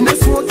grade, in the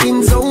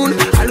smoking zone.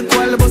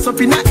 Alcohol bust up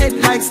in a head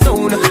like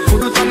stone.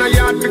 Put it on a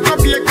yard, pick up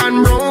bake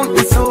and brown.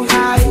 We so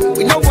high,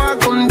 we don't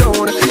want come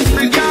down.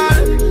 Every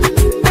girl,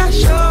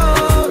 dash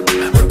out.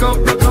 Rock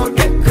out,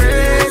 get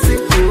crazy.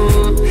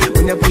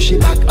 When you push it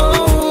back,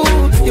 oh,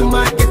 you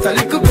might get a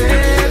little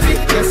baby.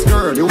 Yes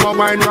girl, you want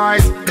wine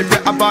right. If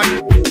you're a bad,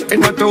 it's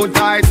not too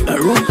tight.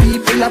 Room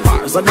people are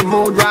bars on the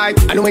mood right.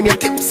 And when you're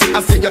tipsy,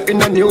 I see you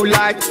in a new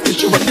light. You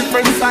show a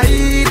different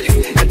side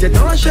that you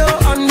don't show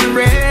on the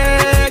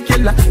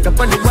regular. Up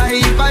on the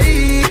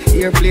Wi-Fi,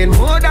 airplane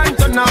more than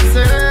turn off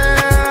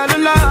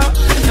cellular.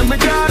 And my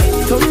girl,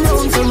 turn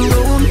round.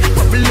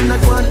 Bubble in a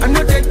one, and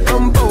a dead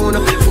compound.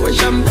 Pour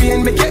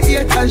champagne, make your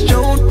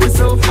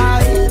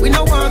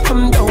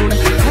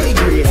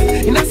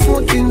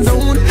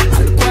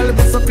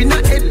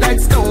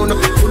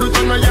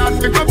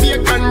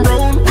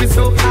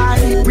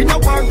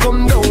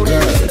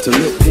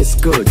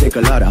school take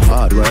a lot of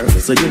hard work,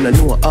 so you don't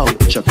know how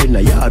to chop in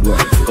the yard work.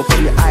 Go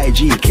from your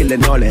IG,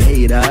 killing all the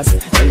haters.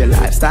 Now your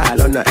lifestyle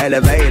on the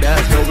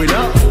elevators, going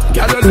up.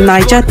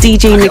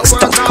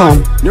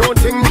 NigerDJMix.com. New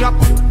thing drop,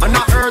 and I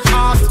earth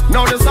heart.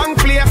 Now the song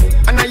play,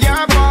 and I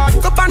hear part.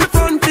 Up on the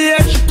front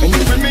page, and you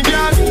with me,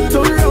 girl.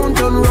 Turn round.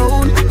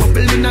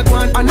 Bubble in a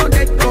guan, I know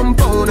that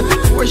compound.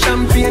 Pour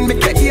champagne,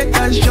 make your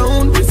haters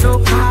shown.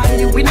 So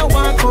high, we know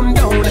one come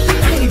down.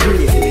 Hey,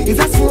 great, it's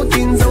a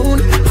smoking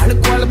zone.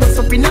 Alcohol bust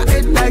up in a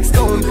head like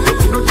stone.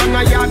 No tongue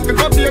a yard, pick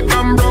up your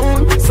cam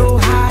brown. So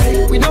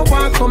high, we know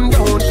one come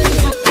down.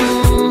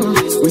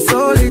 We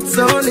solid. We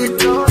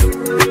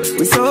solid.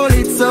 We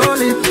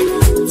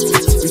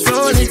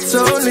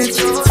solid.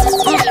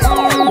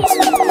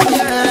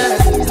 Yeah,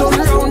 turn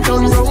round.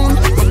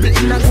 Bubble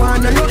in a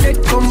guan, I know that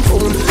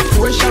compound.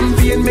 Pour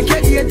champagne, make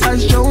your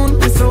haters shown.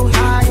 We so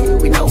high,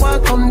 we know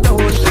one come down.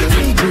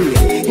 Hey,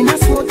 great, in a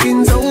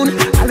smoking zone.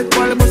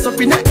 Alcohol bust up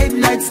in a head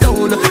like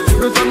stone.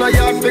 No tongue a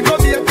yard, pick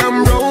up your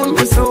cam brown.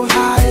 We so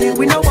high,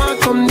 we know one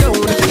come down.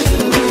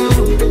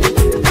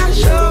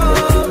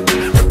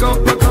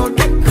 Rock out,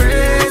 get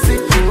crazy.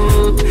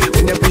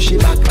 When you push it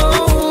back,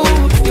 oh,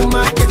 you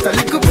might get a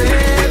little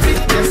baby.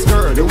 Yes,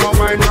 girl, you want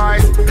wine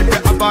right. You're a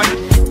bad,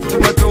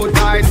 not too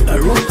tight. I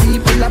roll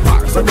people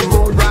apart, so the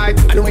mood right.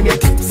 And when you're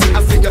tipsy, I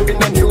see you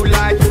in a new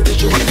light. You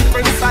show a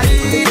different side.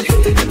 You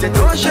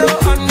don't show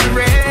on the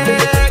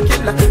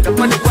regular. The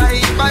money why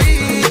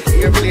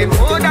you're playing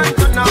more than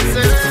turn up,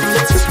 sir.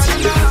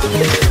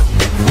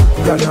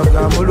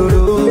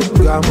 Gamululu,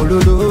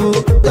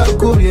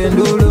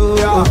 gakubiendulu.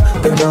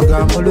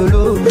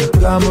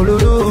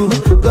 Gamululu,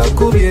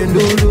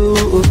 gakubiendulu.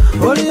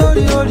 Oli,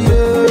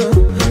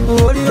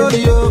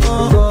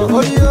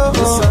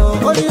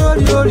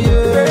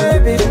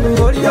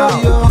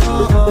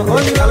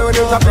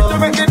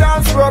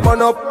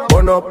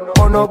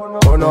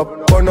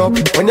 burn up.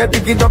 When you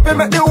pick it up, you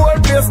make the whole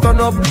place turn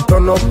up,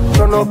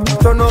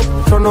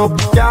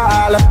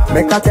 y'all.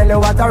 Make I tell you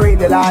what I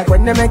really like.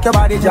 When they make your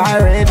body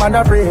gyrate on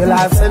the real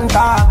life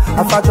center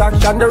of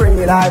attraction, the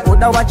real life. Put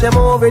the watch you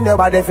move in your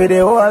body for the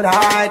whole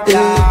night,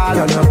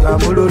 y'all.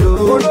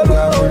 Gamululu,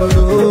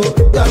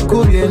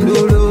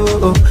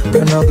 gakubiendulu.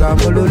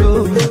 Gamululu,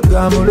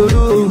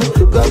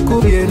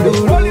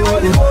 gakubiendulu.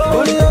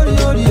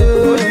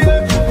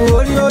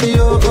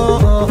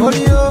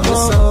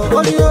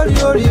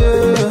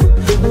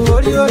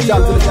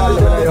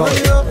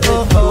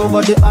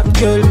 Body hot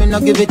girl, me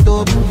not give it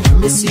up.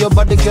 Me see your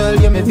body girl,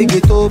 yeah me big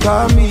it up.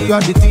 And me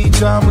and the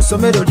teacher, I'm so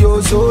mad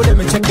you. So let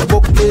me check the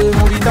book,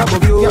 movie top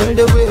of you. Girl,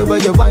 the way where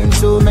you wine,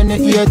 so many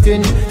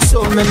eating.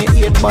 So many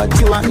eat, but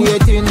you ain't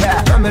eating.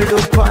 Come and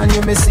look on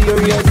you, me see you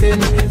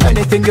rating.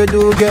 Anything you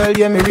do, girl,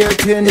 yeah me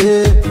rating.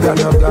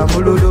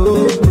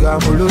 Gamululu,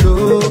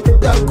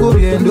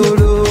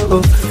 gakubiendulu.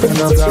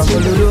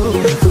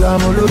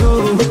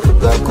 Gamululu,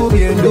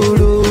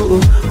 gakubiendulu.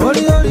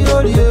 Oli,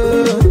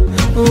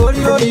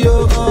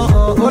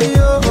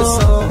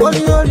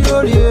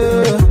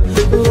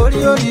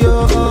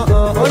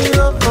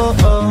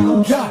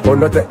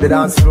 wanna take the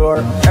dance floor.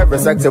 Every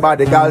sexy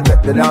body girl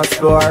take the dance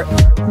floor.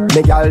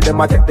 Me girl dem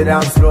a take the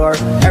dance floor.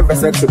 Every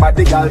sexy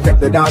body girl take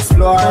the dance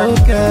floor.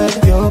 Okay,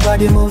 your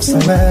body moves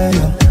somewhere.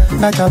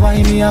 That's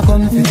why me a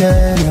come to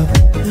tell you.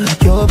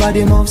 Your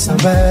body moves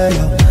somewhere.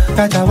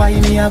 That's why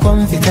me a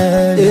come to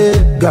tell you.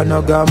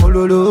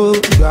 Gamululu,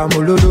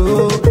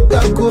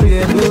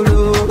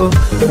 gakubiendulu.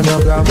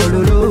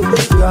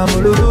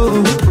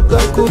 Gamululu,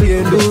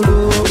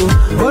 gakubiendulu.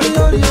 Oli.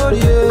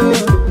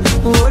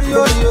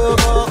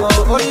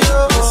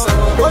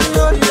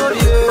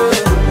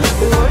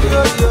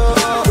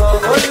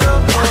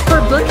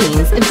 For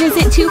bookings,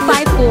 visit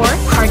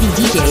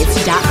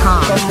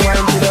 254partydjs.com.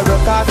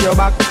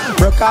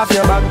 Broke off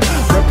your back.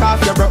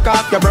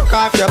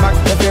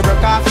 If you broke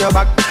off your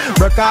back.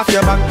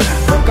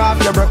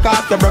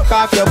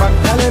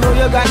 Girl, you know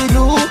you got the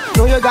glue.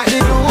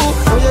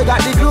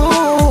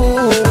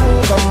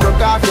 Come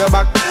broke off your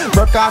back.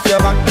 Broke off your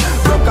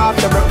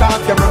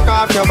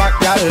back,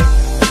 girl.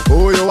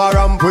 Who you a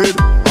ramp with?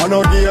 On no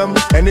game.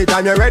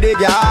 Anytime you're ready,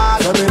 girl.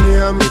 So me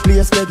name. The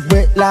place get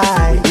wet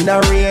like in a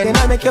rain. And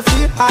I make you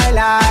feel high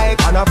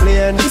like on a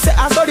plane. She say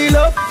I saw the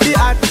love, the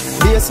art.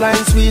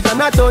 Baseline sweet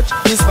and I touch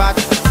the spot.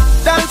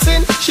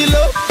 Dancing, she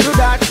love do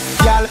that.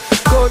 Girl,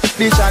 coach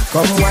the shot.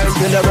 Come wine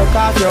till you broke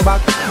off your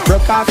back. If you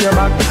broke off your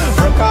back.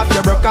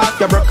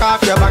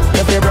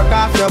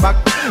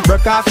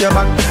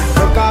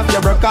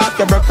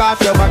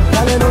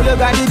 Girl, you know you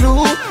got the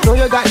glue.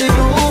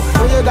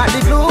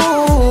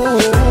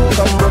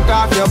 Come broke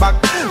off your back.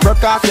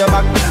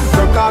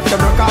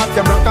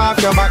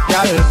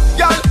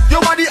 Girl,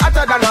 your body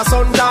hotter than a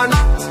suntan.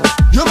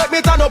 You make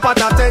me turn up at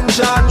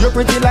attention. You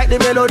pretty like the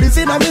melodies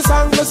in a me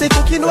song. Plus it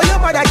cooking where your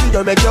mother give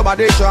you make your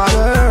body strong.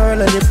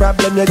 Girl, any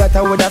problem you got,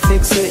 I woulda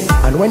fix it.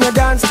 And when you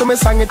dance to me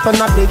song, it on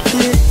a big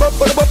hit. Bop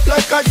like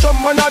a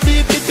drum on a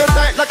beat. It you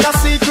tight like a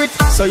secret.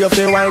 So you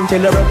feel wine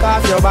till you broke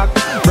off your back.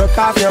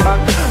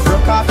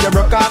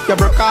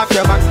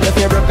 If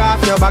you broke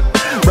off your back.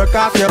 Broke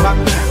off your back,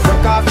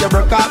 broke off your,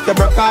 broke off your,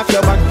 broke off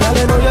your back. Girl,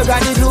 you know you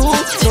got the glue,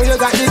 know you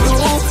got the glue,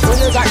 know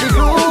you got the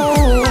glue.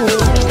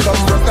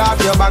 Come broke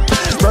off your back,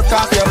 broke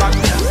off your back,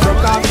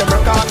 broke off your,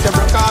 broke off your,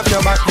 broke off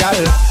your back,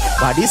 girl.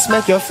 Why this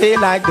make you feel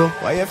like though?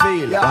 Why you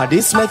feel? Why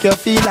this make you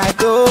feel like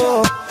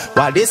though?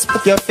 Why this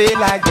make you feel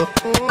like though?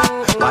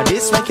 Why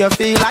this make you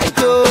feel like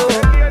though?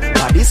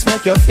 Why this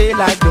make you feel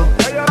like though?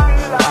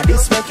 Why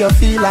this make you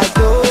feel like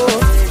though?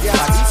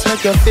 Why this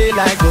make you feel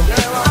like though?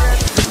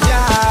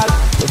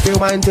 Yeah, if you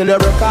want till you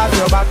broke off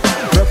your back,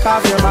 broke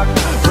off your back,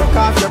 broke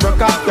off your,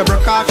 broke off your,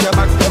 broke off your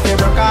back. If you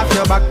broke off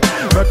your back,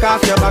 broke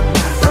off your back,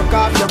 broke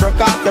off your,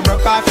 broke off your,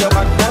 broke off your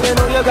back. Girl, you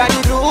know you got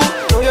the glue,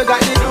 know you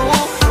got the glue,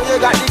 know you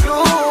got the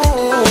glue.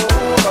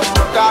 Come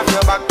broke off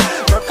your back,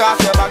 broke off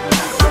your back,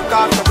 broke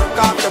off your, broke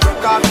off your,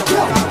 broke off your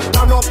back.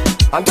 Turn up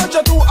and touch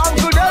your two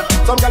ankle them.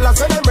 Some gyal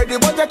say them ready,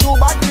 but they too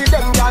bad for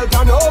them. Gyal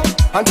turn up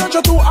and touch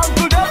your two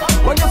ankle them.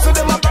 When you see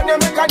them up and you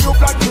make a new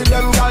plan for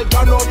them. Gyal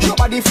turn up, your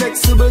body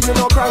flexible, you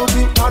know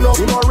cranky. Turn up,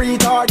 you know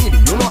retarded,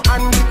 you know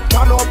handy.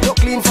 Turn up, you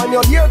clean from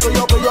your ear to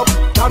your up.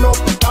 Turn up,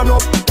 turn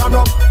up, turn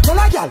up. Tell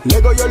a gyal,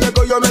 Lego,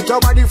 you make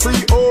your body free,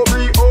 oh,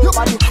 free, oh. Your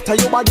body hotter,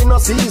 your body no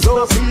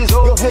season, season.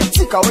 Your head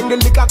sicker when the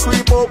liquor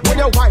creep up. When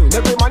you whine,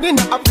 every man in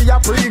the app for your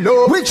free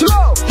love. Which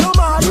love? Your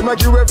man, you know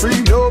give a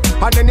free love.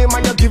 And any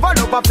man you give a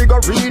love, a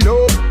figure free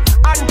love.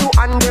 Hand to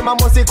hand, them a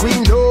must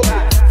queen love.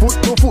 Foot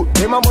to foot,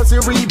 them a must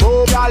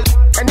rebound. Y'all,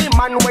 any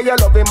man where you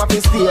love him a fi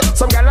stay.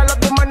 Some girl I love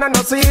the man and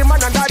not see him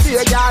another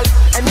day, y'all.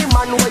 Any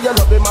man where you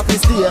love him a fi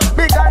stay.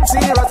 Big and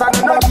serious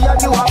and no fear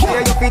you a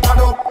play. You fit turn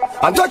up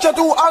and touch your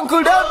two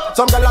ankle them.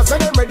 Some girl I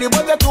say them ready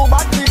but they too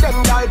bad for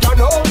them, y'all.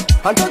 Turn up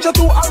and touch your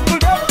two ankle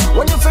them.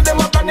 When you see them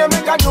up and you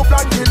make a new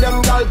plan for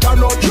them, y'all. Turn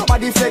up, your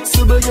body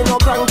flexible, you know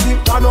cranky.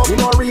 Turn up, you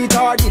know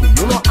retarded,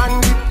 you know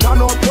handy.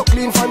 Turn up, you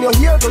clean from your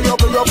ear to your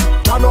up.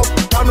 Turn up,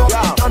 turn up,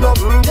 turn up.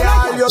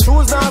 Yeah, your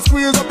shoes now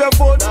squeeze up your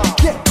foot.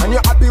 Yeah, and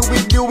you're happy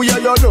with the way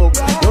you look.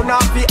 You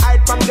not be hide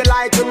from the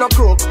light in the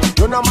crook.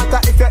 You no matter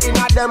if you're in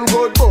a them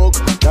good book.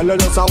 Tell you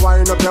just a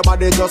wind up your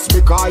body just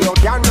because you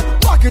can.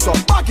 Back it up,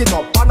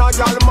 and a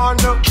girl man.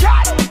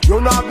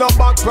 You not have no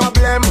back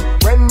problem.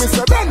 When me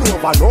say bend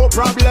over, no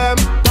problem.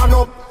 Turn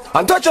up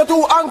and touch your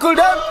two ankle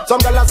them. Some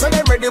girls say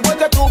them ready but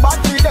they too bad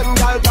for them.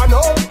 Girl turn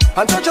up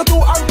and touch your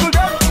two ankle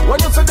them. When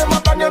you see them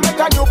up and you make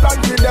a new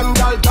plan for them.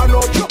 Girl turn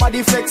up, your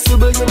body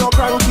flexible, you know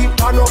cranky.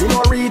 Turn up, you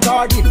know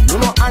retarded, you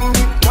know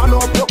handy. Turn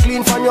up, you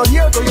clean from your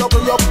ear to your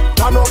up.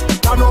 Turn up,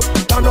 turn up,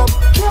 turn up,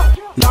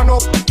 turn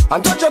up and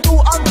touch your two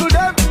ankle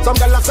them. Some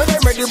girls say them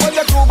ready but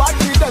they too bad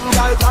for them.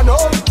 Girl turn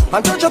up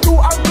and touch your two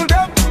ankle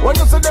them. When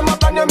you see them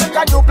up and you make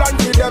a new plan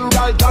for them.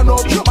 Girl turn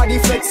up, your body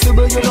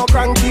flexible, you know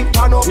cranky.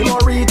 Turn up, you know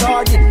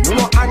retarded, you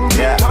know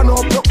handy. Turn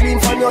up, you clean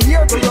from your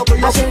ear to your up.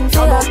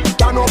 Turn up,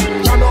 turn up,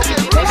 turn up.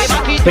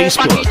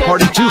 Facebook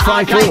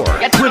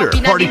Party254, Twitter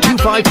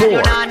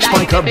Party254,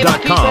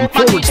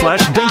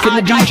 SpikeHub.com/Denken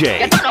the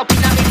DJ.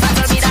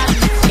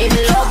 In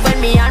love when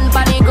me and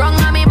body grung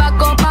and me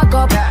back up, back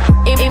up.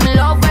 In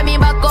love when me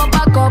back up,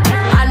 back up.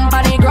 And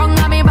body grung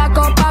and me back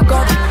up, back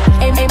up.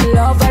 In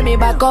love when me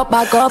back up,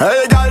 back up.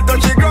 Hey girl,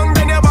 touch the ground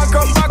then you back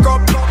up, back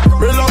up.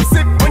 We love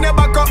sip when you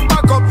back up,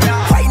 back up.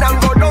 Fine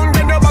and go down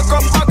then you back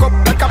up, back up.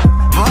 Back up,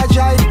 hard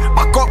drive,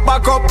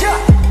 back up, yeah.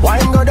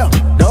 Wine go down,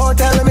 don't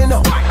tell me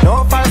no.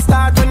 No fast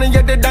start when you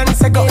get the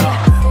dance go.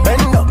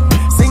 Bend up,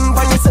 sing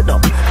when you sit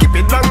up. Keep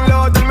it long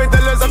low, tell me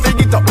tell us how to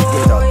get up.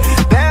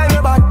 Tell me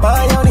about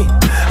my honey.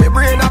 Me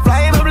brain a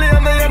fly, me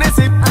blame me and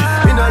sip.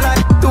 Me no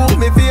like to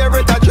me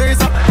favorite a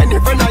trace up. Any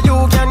friend of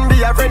you can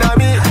be a friend of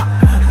me.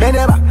 Me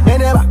never,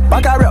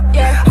 back her up.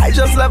 I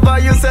just love how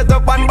you set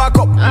up and back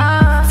up.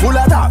 Full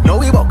of talk, no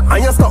we buck,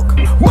 and you stuck.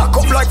 Back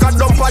up like a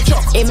dumper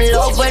truck. Him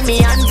love when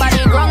me and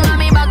body grung and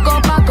me back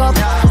up, back up.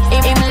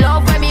 Him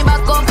love when me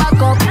back up,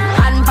 back up.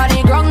 And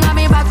body grung and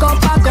me back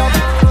up, back up.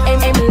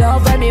 Him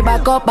love when me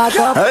back up, back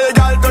up. Hey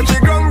girl, touch the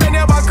ground then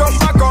you back up,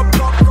 back up.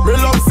 We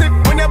love sip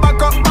when you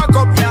back up, back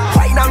up.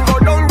 Fine and go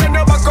down then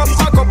you back up,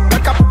 back up.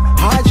 Back up,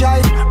 hard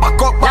drive,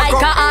 back up, back up.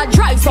 Like a hard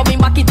drive, so me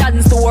back it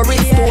and store it,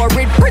 store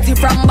it. Pretty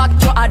from back,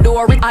 you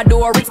adore it,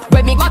 adore it.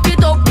 When me back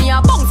it up, me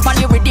a bounce pan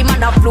you with him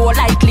and a flow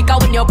like liquor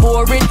when you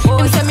pour it.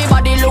 Him say me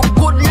body look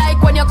good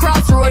like when you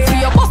cross road. For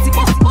your bossy,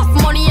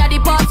 money at the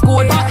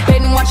passcode.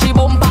 Then watch the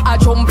bumper a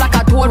jump like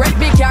a tour. Red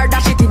big car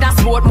dash it in a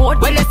sport mode.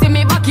 When you see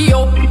me back you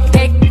up,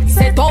 take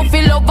set off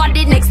fill over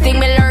the next thing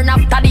me learn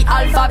after the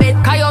alphabet.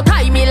 Can you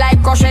tie me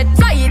like crochet?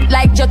 Fly it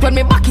like jet when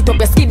me back it up.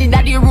 You skid in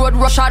the road,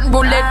 rush and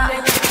bullet.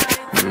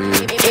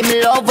 Him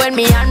love when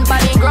me and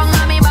body grung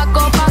and me back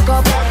up, back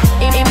up.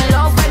 Him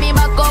love when me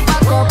back up,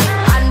 back up.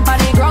 And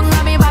body grung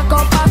and me back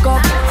up, back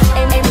up.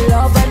 Him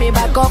love when me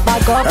back up,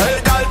 back up.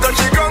 Hey girl, touch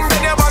the ground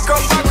then you back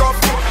up, back up.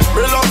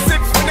 We love sip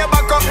when you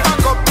back up,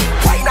 back up.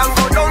 Fine and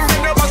go down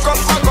then you back up,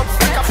 back up.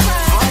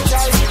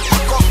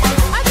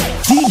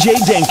 DJ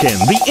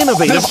Denken, the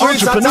innovative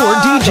entrepreneur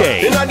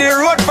DJ. Inna the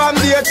road from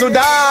day to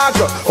dark.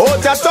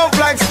 Out your tough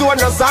like stone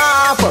no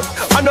soft.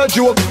 And no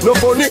joke, no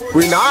funny,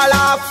 we not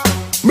laugh.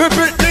 Me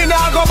pitney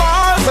nah go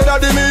ball, so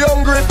daddy me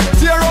hungry.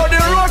 Tear out the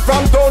road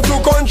from town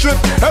to country.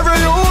 Every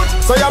youth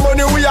so your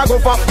money we a go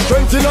for.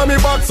 20 on me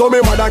back, so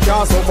me mother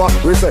can't suffer.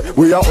 We say,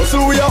 we a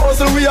hustle, we a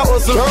hustle, we a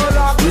hustle.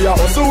 We a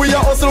hustle, we a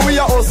hustle, we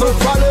a hustle.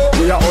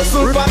 We a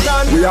hustle,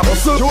 Riverland, we a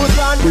hustle.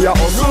 Choosland, we a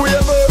hustle, we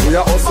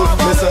a hustle.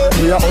 We say,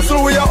 we a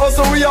hustle, we a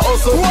hustle, we a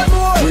hustle.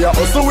 We a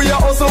hustle, we a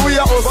hustle, we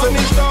a hustle.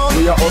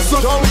 We a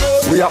hustle,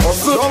 we a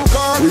hustle.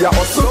 We a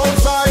hustle,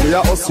 we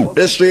a hustle.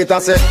 The street I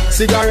say,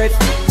 cigarette,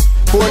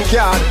 phone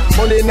card,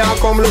 money now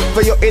come look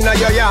for you in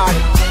your yard.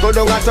 Go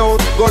down a town,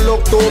 go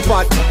look too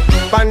fat.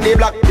 Bandy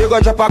black, you go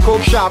drop a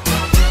coke shop.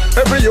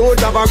 Every youth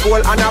have a goal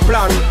and a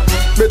plan.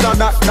 Better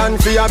that than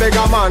for a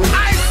beggar man.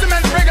 I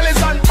cement regulars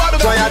and bottom.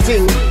 Try a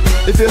thing.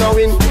 If you know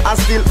win, I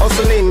still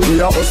hustling.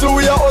 We a hustle,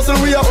 we a hustle,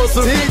 we a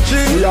hustle.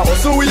 Teaching. We a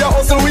hustle, we a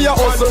hustle, we a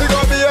hustle.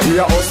 We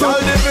a hustle,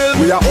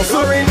 we a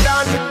hustle.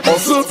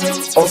 Hustle,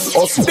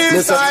 hustle.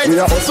 This side. We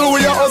a hustle,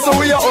 we a hustle,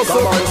 we a hustle.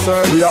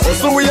 We a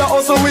hustle, we a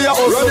hustle, we a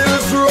hustle.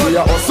 We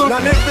a hustle,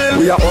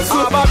 we a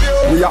hustle.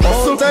 We a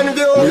hustle,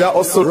 we a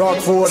hustle.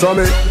 Rockford. So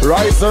me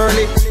rise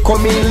early,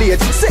 come in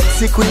late.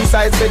 Sexy queen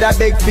size, better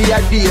beg for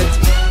your date.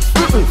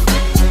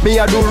 Me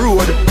a do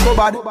road, go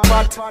bad,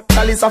 fat,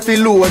 Alice a fi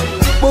load.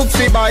 Books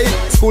fi buy,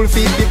 school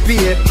fee fi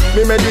pay.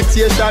 Me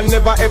meditation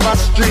never ever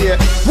stray.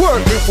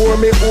 Work before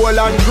me old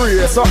and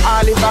grey. So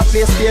all in a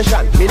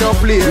PlayStation, me no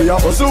play. We a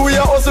hustle, we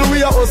a hustle,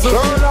 we a hustle.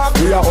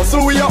 We a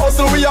hustle, we a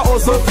hustle, we a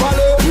hustle.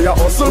 We a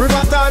hustle,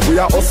 Riverland, we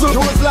a hustle.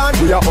 Choosland,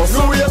 we a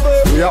hustle, we a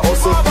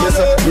hustle.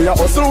 We a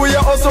hustle, we a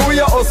hustle, we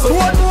a hustle.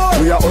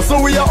 We a hustle,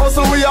 we a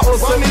hustle, we a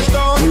hustle.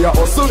 We a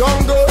hustle,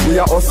 we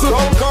a hustle.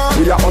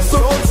 We a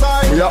hustle,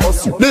 we a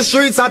hustle. The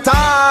streets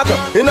attack,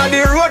 inna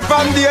the road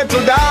from day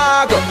to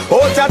dark.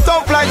 Out a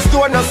tough like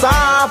stone no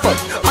soft.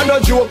 And no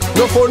joke,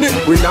 no funny,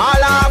 we not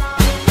laugh.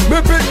 Me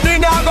pitney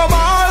nah go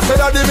ball, say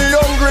that they be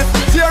hungry.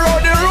 Tear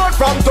out the road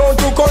from town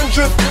to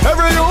country.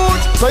 Every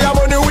youth, so your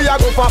money we a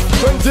go for.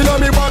 20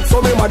 on me back, so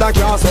me mother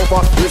can't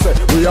suffer. We say,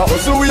 we a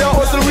hustle, we a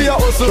hustle, we a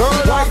hustle.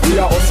 We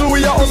a hustle,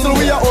 we a hustle,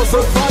 we a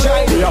hustle.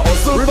 We a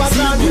hustle,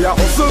 Riverland, we a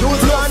hustle.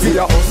 Choosland, we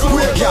a hustle.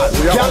 We a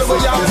hustle,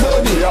 we a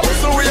money. We a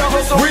hustle, we a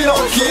hustle. We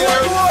don't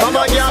care,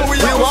 mama girl,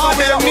 we want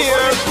them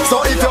near.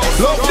 So if you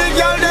love the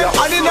girl, them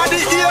and inna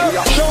the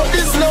ear, show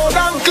this loud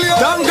and clear.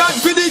 Thank God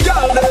for the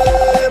girl,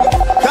 them.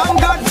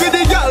 Thank God for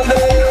the girl,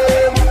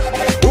 them.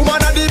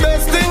 Woman are the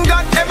best thing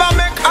God ever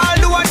make. All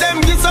do of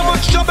them give so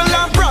much trouble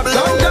and problem.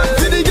 Thank God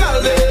for the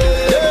girl,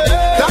 them.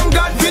 Thank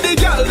God for the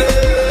girl,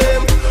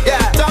 them.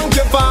 Yeah, thank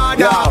you,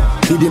 Father.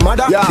 The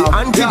mother, the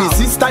auntie, the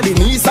sister, the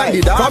niece and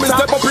the daughter. From me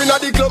step up inna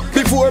the club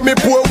before me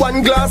pour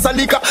one glass of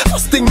liquor.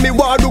 First thing me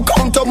want to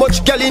count how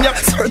much girl in ya.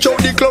 Search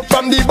out the club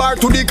from the bar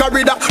to the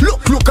corridor.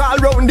 Look all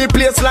round the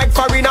place like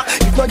foreigner.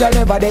 If no girl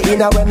ever dey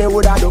inna, where me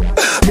woulda do?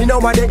 Me know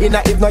what dey inna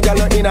if no girl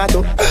no inna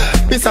too.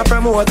 Miss a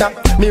promoter,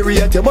 me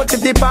rate you, but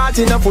if the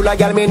party no full of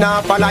girl, me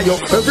nah follow you.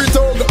 Every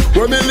tongue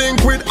when me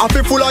link with a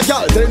fi full of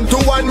girl. 10 to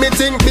 1 me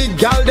think big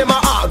girl dem a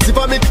ask. If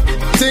I me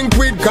think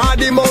with God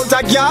the amount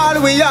of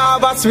girl we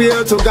have, I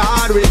swear to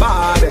God we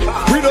bad.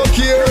 We don't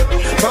care,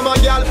 from a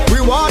girl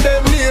we want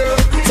them near.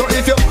 So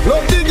if you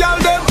love the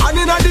girl them and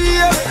inna the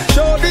ear,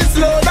 show this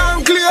loud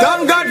and clear.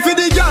 Thank God for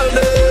the girl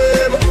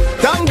them.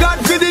 Thank God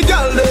for the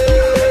girl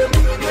them.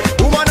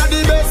 Woman are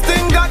the best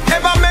thing God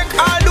ever make.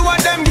 All do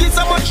of them give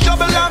so much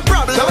trouble and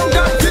problem. Thank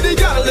God for the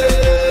girl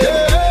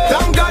them.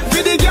 Thank God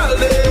for the girl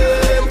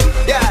them.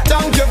 Yeah,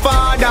 thank you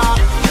Father.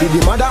 The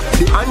mother,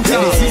 the auntie,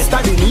 the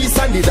sister, the niece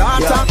and the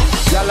daughter.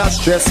 Y'all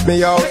stress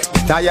me out,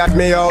 tired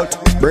me out.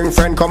 Bring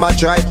friend come and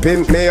try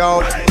pimp me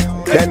out.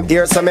 Them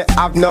here so me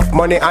have enough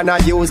money and I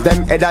use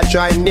them head a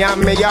try near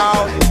me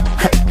out.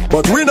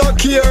 But we don't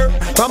care,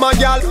 from a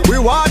girl, we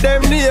want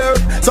them near.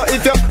 So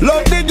if you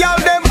love the girl,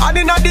 them and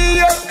inna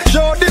the ear,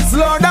 show this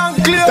loud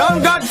and clear.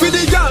 Thank God for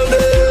the girl,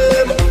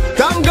 them.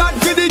 Thank God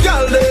for the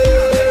girl,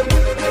 them.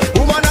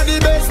 Woman are the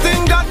best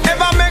thing God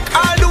ever make.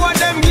 All do of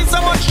them give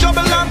so much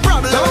trouble and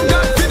problem. Thank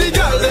God for the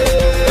girl, them.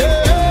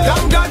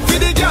 Thank God for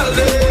the girl,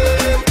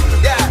 them.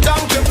 Yeah,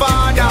 thank you,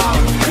 Father.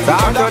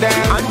 Talk to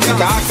them, auntie,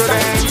 talk to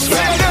them.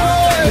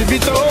 Live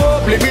it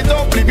up, live it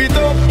up, live it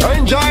up.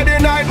 Enjoy the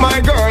night, my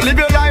girl. Live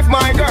your life,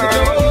 my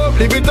girl.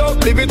 Live it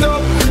up, live it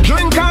up.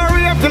 Drink and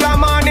rave till the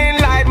morning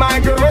light, my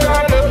girl.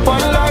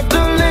 One life to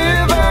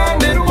live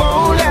and it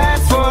won't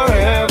last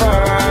forever.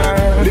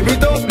 Live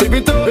it up, live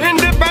it up.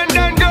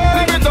 Independent girl.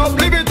 Live it up,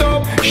 live it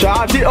up.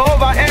 Shawty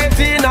over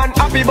 18 and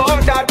happy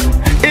about that.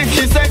 If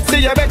she sexy,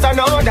 you better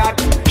know that.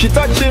 She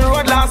touched the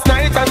road last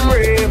night and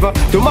rave.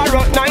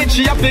 Tomorrow night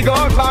she have to go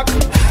back.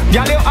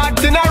 Girl, you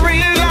hot in a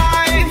real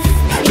life.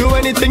 Do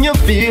anything you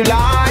feel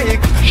like.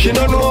 She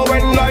don't know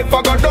when life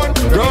I got done.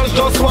 Girls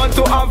just want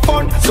to have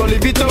fun. So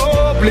live it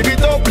up, live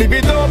it up, live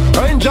it up.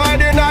 Enjoy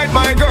the night,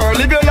 my girl.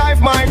 Live your life,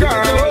 my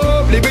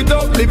girl. Live it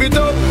up, live it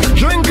up.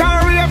 Drink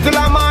and rave till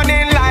the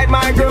morning light,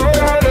 my girl.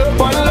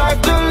 One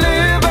life to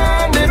live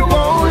and it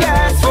won't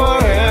last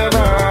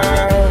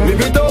forever. Live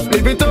it up,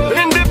 live it up.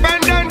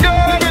 Independent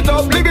girl. Live it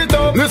up, live it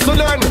up. Listen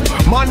then,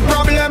 man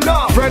problem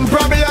no, friend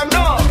problem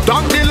no.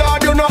 Thank the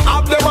Lord you not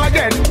have them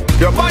again.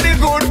 Your body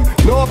good,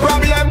 no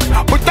problem.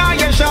 Put on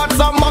your shots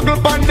and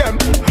muggle on them.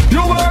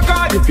 You work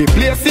hard if you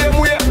play same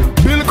way.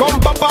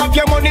 up off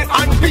your money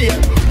and pay.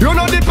 You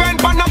no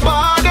depend on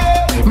nobody.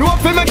 No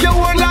fi make your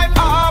own life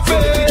happy.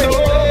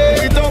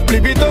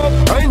 Live it up,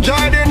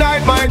 enjoy the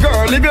night, my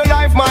girl. Live your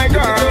life, my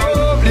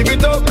girl. Live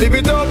it up,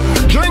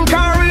 drink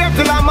and rave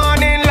till the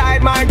morning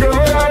light, my girl.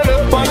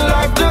 One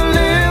life to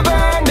live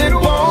and it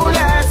won't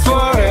last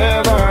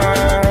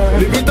forever.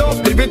 Live it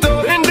up,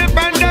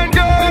 independent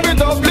girl.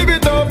 Live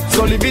it up,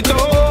 so live it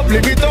up.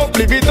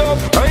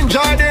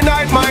 Enjoy the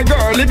night, my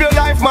girl. Live your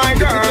life, my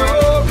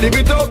girl. Live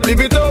it up,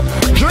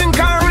 drink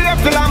and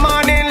rave till the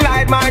morning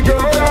light, my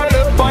girl.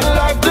 One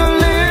life to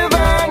live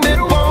and it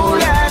won't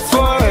last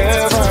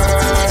forever.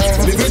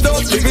 Live it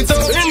up,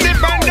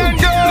 independent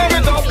girl.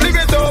 Live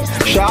it up.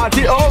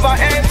 Shorty over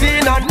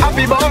 18 and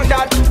happy about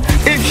that.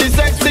 If she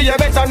sexy, you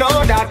better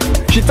know that.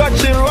 She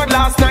touched the road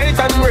last night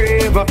and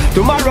rave.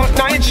 Tomorrow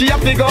night she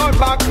have to go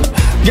back.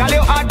 Girl,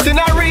 you act in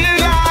a real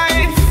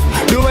life.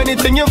 Do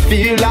anything you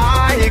feel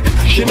like.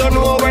 She don't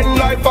know when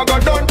life a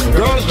got done.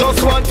 Girls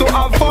just want to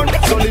have fun.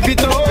 So live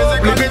it up.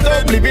 Enjoy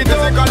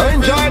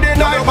the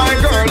night, my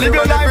girl. Live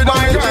your life,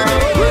 my girl.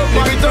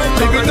 Live it up.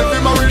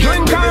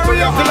 Drink and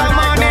rave till the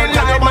morning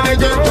light, my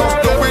girl.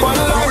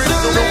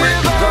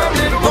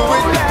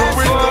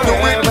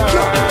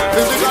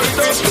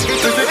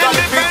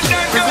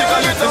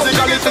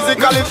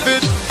 Physically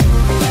fit.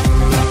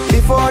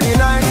 Before the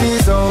night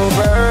is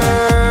over,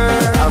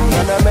 I'm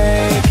gonna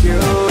make you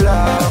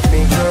love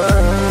me,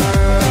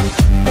 girl.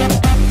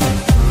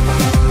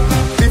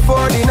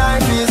 Before the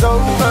night is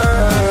over,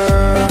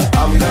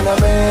 I'm gonna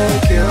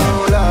make you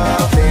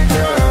love me,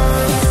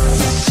 girl.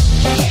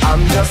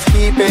 I'm just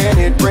keeping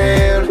it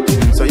real,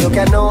 so you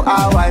can know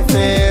how I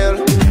feel.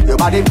 Your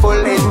body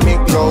pulling me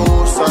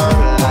closer,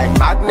 like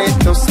magnet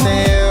to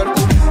steel.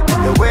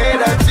 The way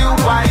that you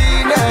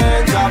whine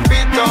and drop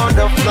it on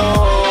the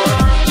floor,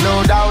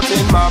 no doubt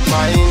in my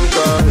mind,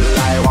 girl,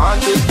 I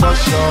want it for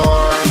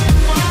sure.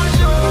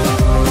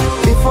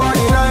 Before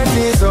the night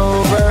is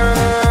over,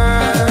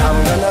 I'm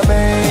gonna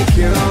make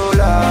you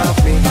love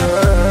me,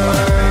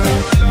 girl.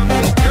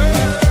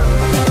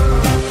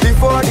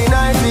 Before the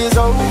night is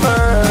over,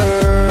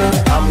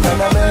 I'm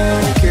gonna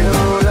make you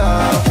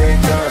love me,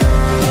 girl.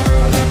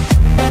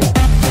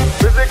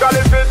 Physically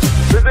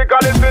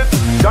fit,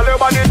 tell your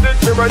body sit,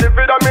 be ready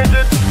for the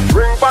midget.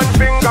 Ring pan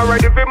finger,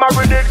 ready for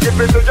marry it. Give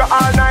it to you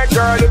all night,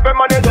 girl, if you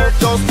manage it.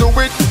 Just do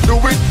it,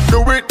 girl.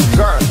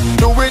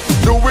 Do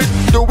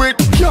it,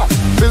 yeah.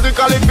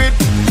 Physically fit.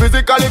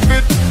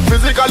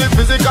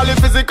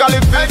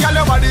 Hey, girl,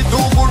 your body too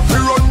good to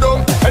run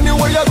down.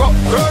 Anywhere you go,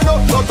 turn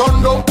up, no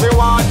turn down. Me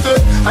want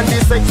it, and the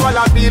sexual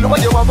appeal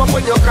when you have up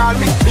when you call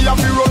me. Me have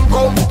to run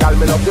come. Girl,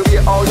 me love the way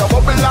how you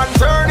bubble and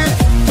turn it.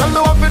 Tell me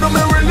what to do,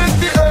 me really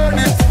to earn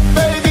it.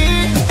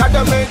 Baby,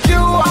 gotta make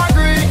you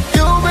agree.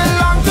 You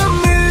belong to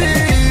me.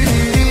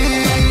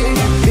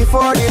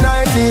 Before the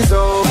night is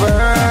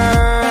over,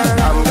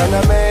 I'm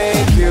gonna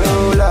make you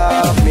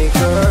love me,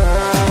 girl.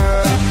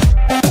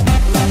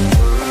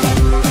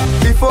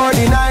 Before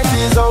the night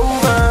is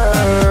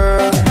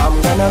over,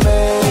 I'm gonna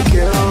make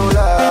you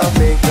love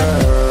me,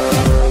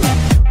 girl.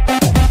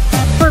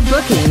 For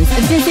bookings,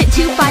 visit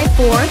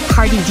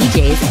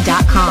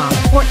 254partydjs.com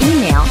or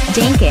email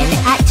Denken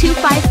at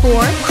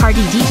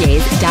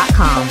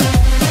 254partydjs.com.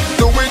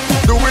 Do it,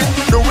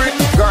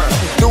 girl.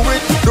 Do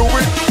it,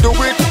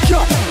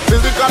 yeah.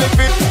 Physically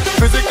fit.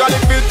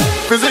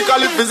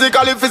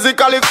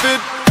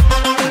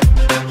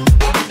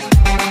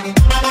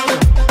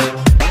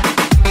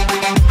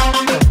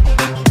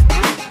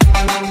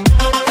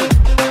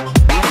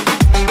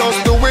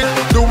 Just do it,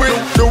 girl.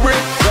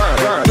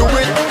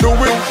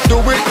 Do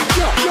it,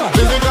 yeah.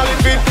 Physically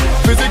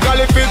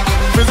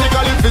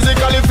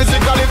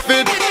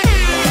fit.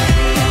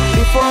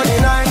 Before the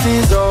night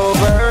is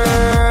over,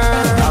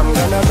 I'm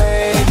gonna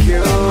make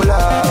you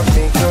love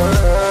me,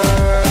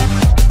 girl.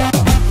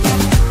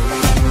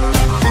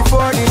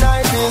 Before the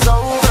night is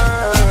over,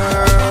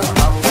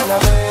 I'm gonna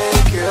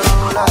make you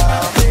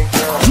love me,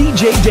 girl.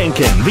 DJ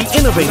Denken, the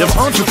innovative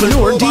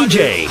entrepreneur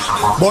DJ.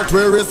 But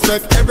we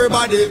respect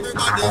everybody,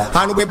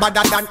 and we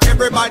better than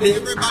everybody.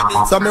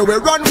 So me we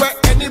run where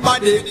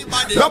anybody.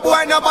 No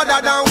boy no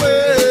better than we.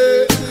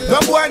 No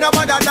boy no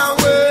better than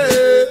we.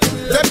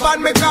 Step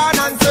on me can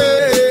and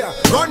say,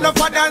 run up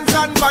a dance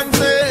and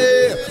fancy.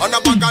 On a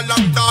bag of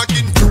long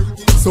talking. Do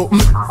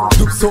something,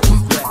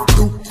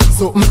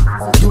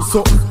 do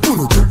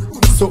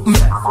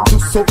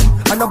something.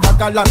 On a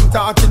bag of long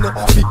talking.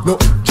 Big no,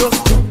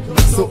 just do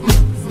something.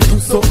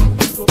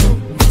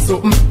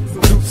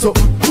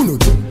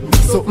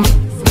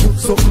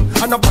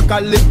 And a bag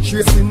of lip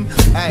tracing.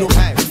 Hey.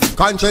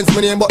 Konshens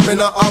me name but me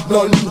not have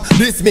none.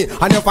 This me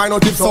and you find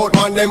out if South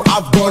man them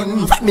have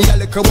gun. Me a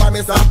little boy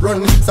me stop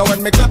run. So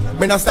when me clap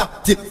me not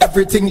stop till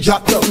everything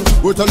drop down.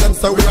 We tell them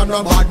so we are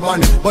no bad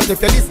man. But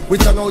if you this we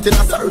turn out in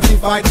a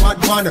certified bad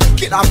man.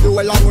 Kill off the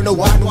well and we no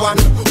one.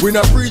 We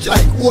no preach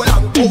like whole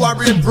and our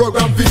real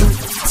program for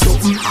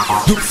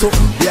do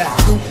something, yeah.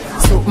 Do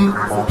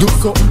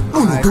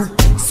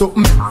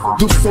something,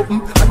 do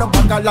something. And a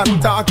bag of long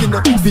talking,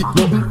 big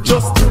nothing.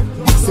 Just do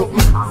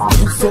something,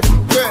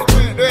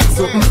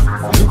 something,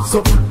 do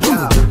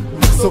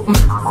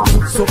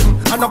something,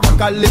 and a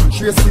pack of lip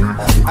tracing.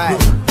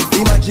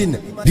 Imagine,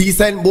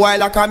 decent boy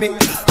like me.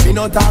 Me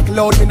no talk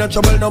loud, me no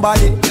trouble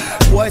nobody.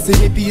 Boy see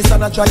me peace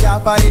and I try to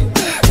party.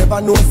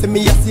 Never know see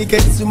me a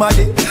secret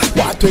somebody.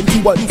 What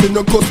 21 in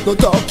no cuss, no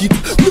talk it.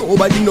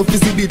 Nobody know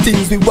see the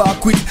things we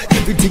walk with.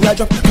 Everything I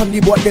drop from the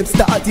boy them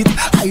start it.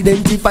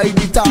 Identify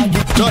the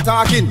target. No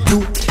talking,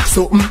 do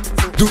something,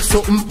 do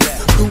something,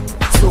 do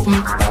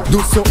something,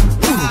 do something,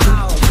 do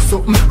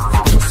something,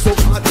 do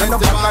something. I know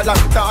I'm not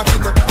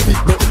talking, big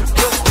no.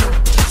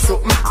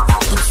 Something,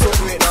 do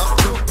something now.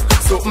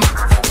 Something,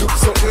 do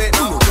something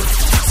now.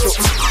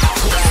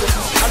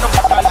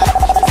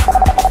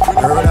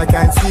 Girl, I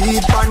can see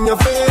it on your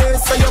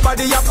face. So your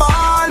body a ball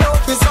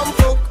out with some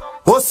fuck.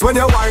 Us when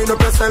you wind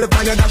up yourself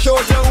and you dash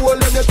out your hole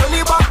and you turn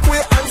it back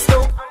way and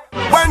stop.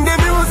 When the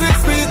music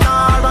sweet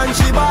and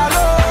she ball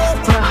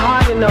out. My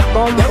heart in a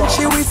bumble. Then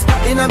she whisper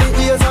in my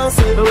ears and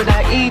say, would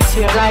I eat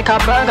you like a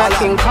Burger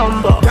King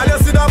combo? Girl, you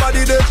see that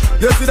body there?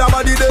 You see that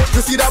body there?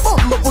 You see that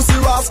bumbo pussy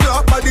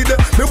rascal body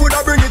there? Me woulda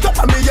bring it up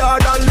on me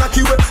yard and knock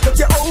you away. Take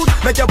you out,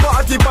 make your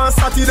party on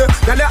Saturday.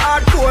 Girl, you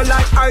hard cold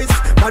like ice.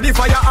 Body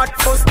fire hot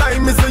first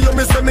time. Me see you,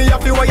 me say me have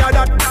to wire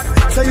that.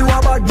 Say you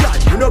a bad girl,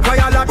 you know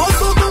fire that.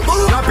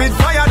 Rapid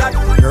fire that.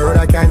 Girl,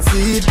 I can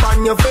see it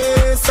on your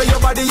face. So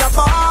your body a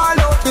fall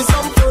out with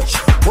some touch.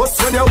 But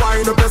when you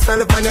wind up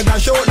yourself and you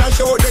dash out,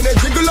 then you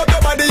jiggle up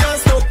your body and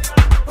stuff.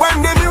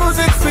 When the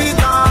music sweet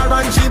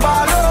and she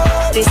ball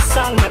out. This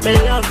song make me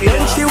love you.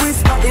 Then she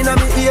whisper in my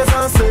ears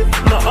and say,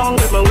 my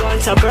hungry, me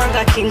want a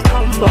Burger King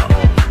combo.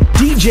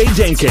 DJ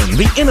Denken,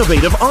 the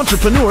innovative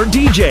entrepreneur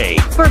DJ.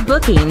 For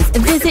bookings,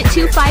 visit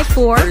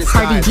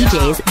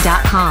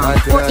 254hardydjs.com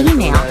or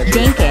email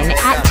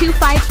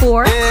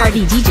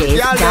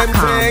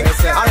Denken@254hardydjs.com.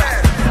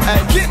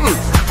 Hey, kitten.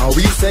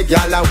 We say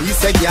gyal, we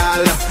say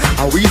gyal.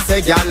 We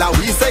say gyal,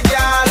 we say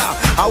gyal.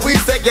 We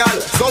say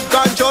gyal.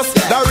 Subconscious,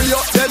 the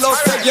real tell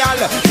us say gyal.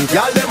 The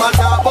gyal dem a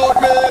talk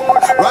about me.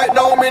 Right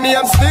now me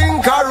name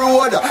Stinker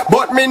Road,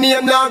 but me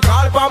name now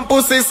call pam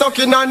pussy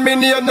sucking and me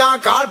name now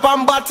call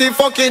pam body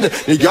fucking.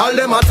 The gyal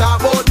dem a talk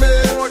about me.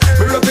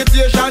 Me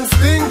reputation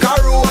Stinker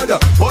Road,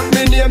 but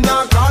me name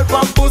now call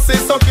pam pussy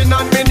sucking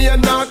and me name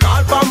now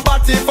call pam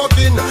body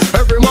fucking.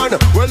 Every man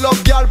will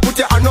love gyal, put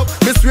your hand up.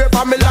 Me swear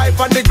for me life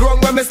on the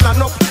ground when me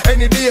stand up.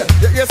 Any day,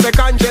 you say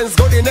Konshens,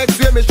 go the next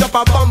way, me drop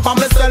a bump on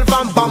myself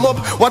and bam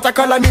up. What a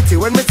calamity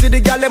when me see the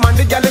gal and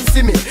the gal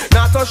see me.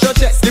 Now touch your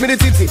chest, give me the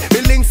titty,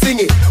 me link sing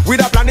it.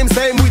 With a plan him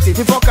same with it.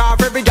 If fuck off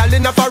every gal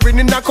in a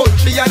foreign in a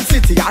country and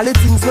city. All the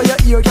things where you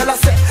hear gal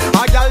say,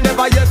 a gal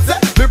never yet say.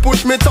 Me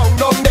push me tongue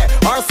down there,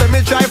 or say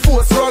me try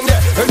force wrong there.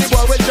 Any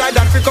boy will try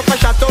that pick up a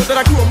shot out of a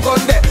chrome gun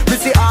there. Me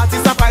see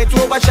artists a fight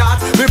over shot.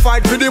 Me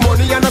fight for the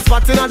money and a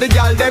spotting on the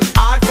gal them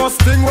hard.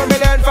 First thing when me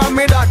learn from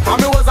me dad, for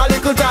me was a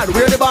little tad,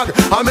 wear the bag.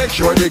 I make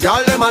sure the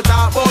gal them a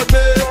talk about me.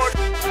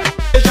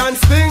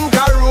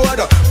 Stinker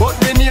Road, but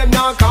me name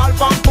now call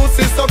pam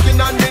pussy sucking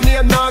and me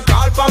name now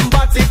call pam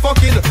body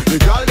fucking. The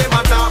gal them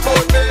a talk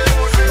about me.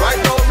 Right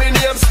now me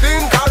name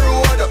Stinker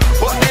Road,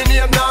 but me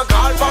name now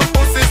call pam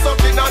pussy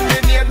sucking and me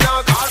name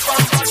now call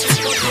pam body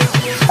fucking.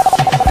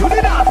 Do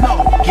the dance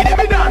now, give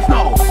me dance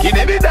now, give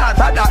me dance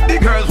that the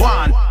girls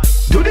want.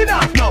 Do the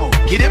dance now,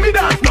 give me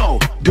dance now,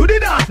 do the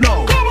dance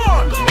now. Come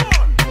on,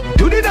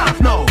 do the dance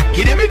now,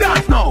 give me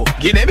dance now,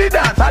 give me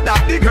dance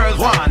that the girls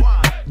want.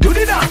 Do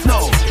the dance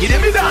now,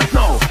 give me dance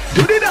now,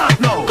 do the dance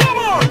now. Come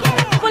on,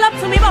 pull up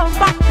to me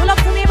bumper, pull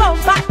up to me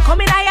bumper.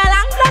 Come in a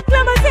long black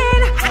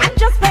limousine and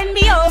just bend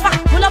me over.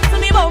 Pull up to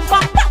me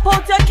bumper, pop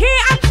out your key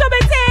and shove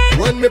it in.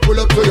 When me pull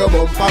up to your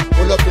bumper,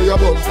 pull up to your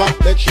bumper.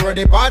 Make sure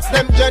the parts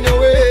them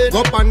genuine.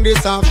 Up on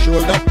this half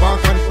shoulder,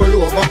 park and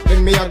pull over.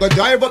 Then me I go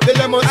drive up the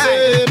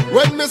limousine.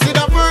 When me see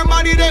the firm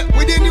body there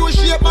with the new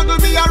shape, muggle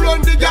me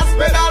around the gas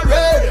pedal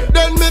red.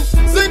 Then me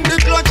sing the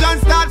clutch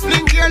and start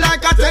fling here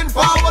like a 10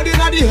 forward in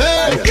the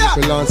head. Yeah,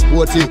 me land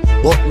sporty,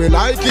 but me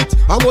like it.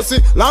 I must see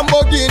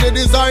Lamborghini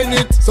design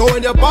it. So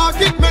when you park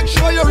it, make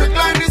sure you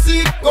recline the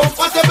seat,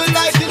 comfortable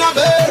like in a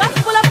bed. Just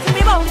pull up to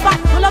me bumper,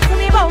 pull up to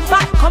me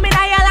bumper. Come in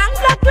a long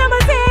black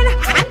limousine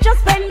and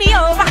just bend me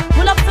over.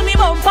 Pull up to me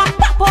bumper,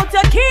 pop out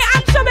your key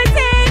and shove it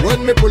in.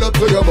 When me pull up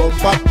to your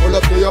bumper, pull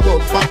up to your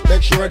bumper.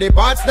 Make sure the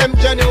parts them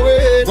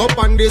genuine. Up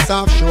on this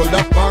half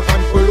shoulder, park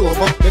and pull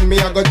over. Then me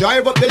I go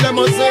drive up the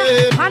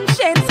limousine.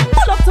 Konshens,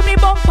 pull up to me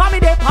bumper, me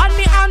dey on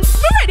me hands.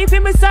 Me ready for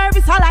me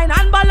service, align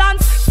and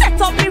balance. Set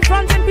up me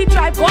front and be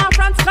drive go on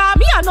France car.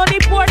 Me I know the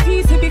port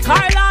easy be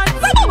Carland.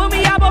 So bubble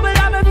me a bubble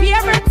on my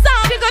favorite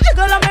song. Jiggle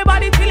jiggle on my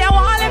body till you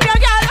want live your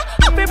girl.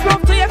 Happy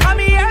proof to you come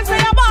here so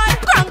you ball.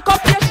 Crank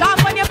up your shot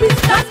when you piss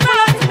that pull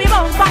up to me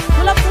bumper,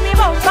 pull up to me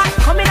bumper.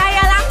 Come in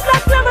a long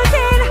black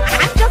limousine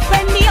and just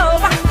bend me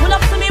over. Pull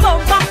up to me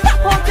bumper,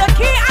 pop out your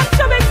key and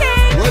shove it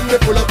in. When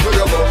me pull up to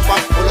your bumper,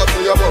 pull up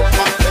to your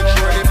bumper. Make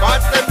sure the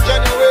parts them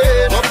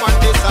genuine. Up on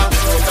this half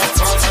shoulder,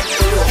 park and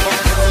pull over.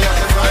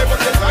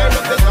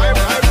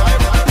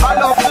 I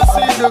love to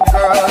see the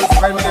girls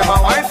when them a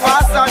wine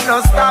fast and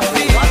no stop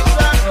me.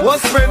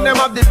 What's when them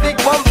have the big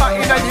bumper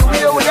in and you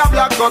wheel with a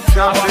black up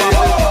traffic.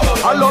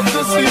 I I love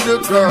to see the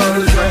girls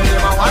when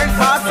them a wine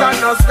fast and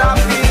no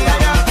stopping.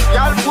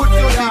 Y'all put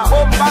your big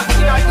bumper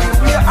in a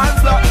the way and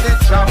block the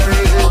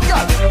traffic.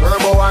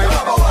 Turbo wine,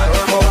 turbo wine,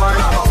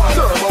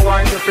 turbo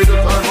wine, you feel the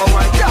turbo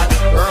wine.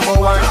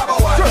 Turbo wine,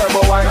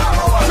 turbo wine,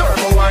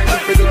 turbo wine, you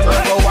feel the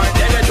turbo wine.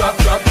 Then you drop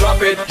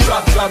it,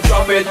 drop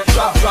it.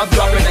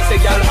 Next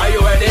thing, girl, are you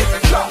ready?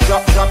 Drop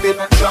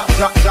it, drop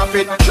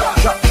it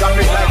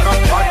like a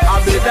hot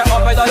habit. C'était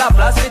en fait dans la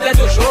place, c'était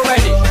toujours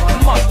ready.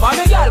 Montre-moi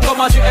mes gars,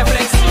 comment tu es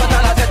flexi.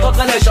 Dans la tête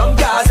contre les jambes,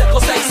 gars, c'est trop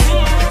sexy.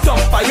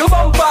 Dumpa you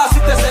bumpa, si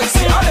t'es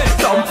sexy. Allez,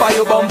 dumpa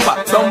you bumpa,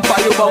 dumpa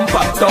you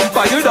bumpa,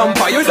 dumpa you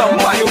bumpa, dumpa you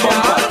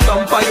bumpa,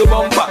 dumpa you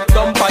bumpa,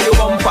 dumpa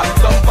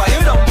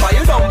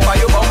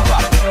you bumpa.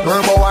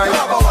 Turbo wine,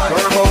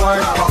 turbo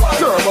wine,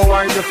 turbo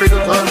wine, you feel the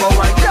turbo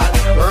wine.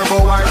 Turbo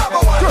wine,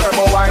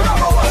 turbo wine,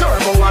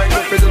 turbo wine,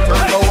 you feel the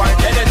turbo wine.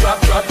 Then you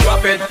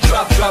drop it.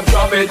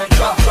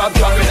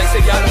 Next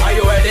thing, girl, are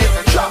you ready?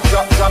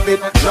 Drop it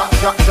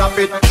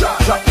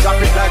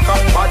like a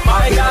hot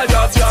My habit.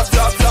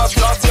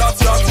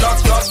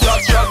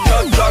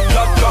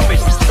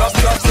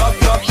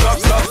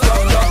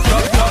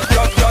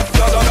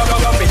 girl,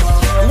 drop it.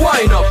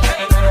 Wind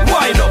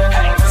up,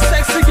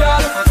 sexy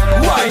girl,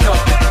 wind up.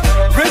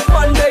 Rip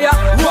man there,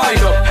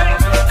 wind up.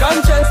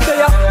 Konshens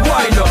there,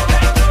 wind up.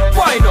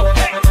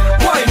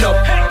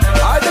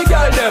 All the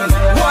girl them,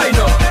 wind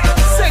up.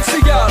 Sexy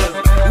girl,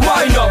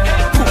 wind up.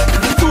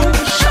 Boom,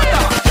 shut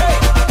up. Hey.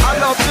 I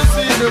love to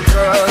see the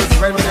girls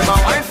when them a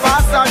wine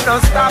fast and no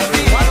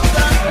stopping.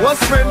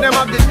 What's friend them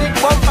have the big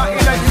bumper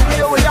in a the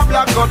way with a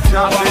black up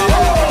traffic. I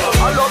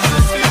love to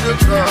see the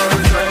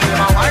girls when them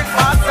a wine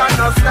fast and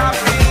no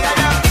stopping.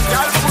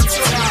 Y'all put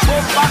your big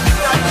bumper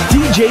in a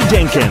DJ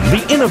Denken, the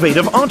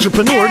innovative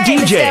entrepreneur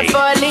DJ. Mr.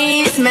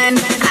 Policeman,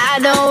 I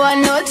don't want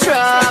no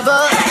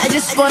trouble. I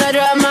just wanna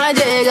drop my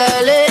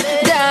jiggle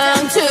it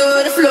down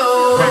to the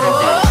floor.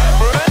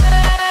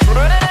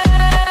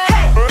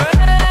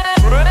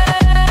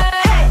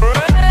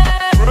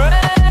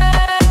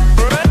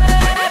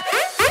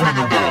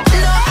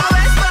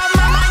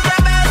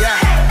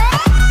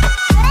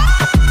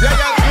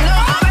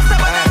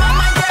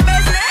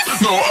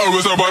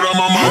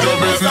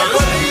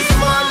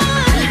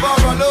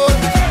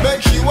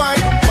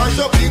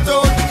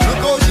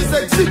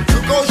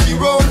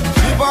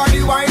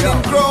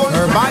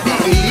 Her body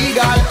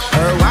illegal,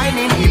 her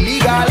whining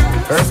illegal,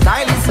 her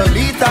style is so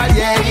lethal,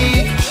 yeah.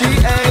 She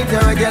ain't a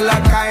regular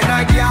kind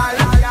of girl.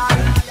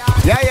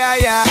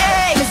 Yeah.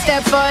 Hey,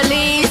 Mr.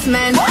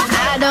 Policeman,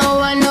 I don't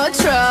want no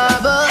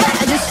trouble.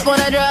 I just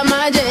wanna drop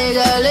my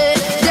jiggle it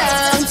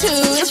down to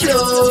the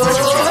floor.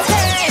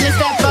 Hey,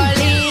 Mr.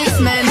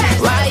 Policeman,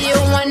 why you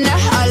wanna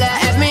holler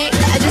at me?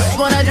 I just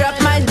wanna drop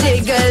my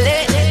jiggle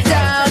it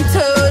down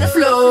to the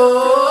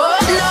floor.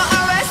 No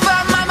arrest,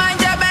 but my mind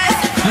your best.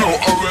 No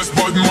arrest,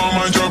 but my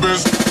mind your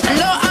best.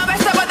 No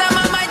arrest, but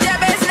my mind your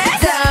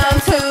business. Down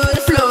to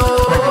the floor.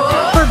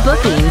 For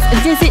bookings,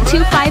 visit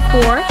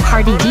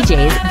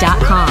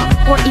 254hardydjs.com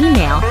or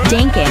email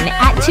Denken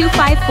at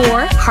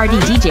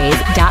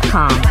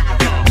 254hardydjs.com.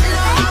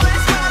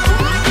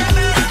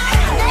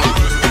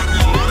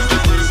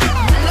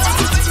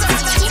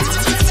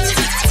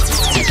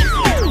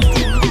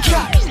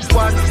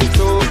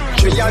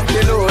 And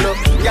kill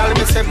y'all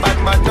me say bad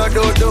man no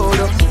do.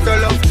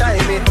 Fill up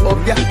time it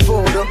up your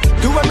food.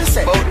 Do what me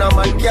say, but no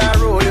man can't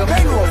roll you.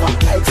 Bend over,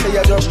 like say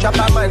you just chop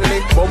a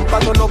manly. Bumper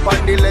turn up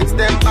on the legs,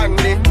 them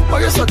bandy. Oh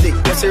you so thick,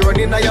 you see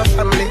running on your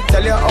family.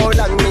 Tell you how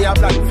long me a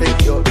plan for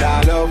you.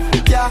 Da love,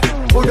 yeah,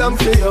 put them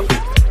for you.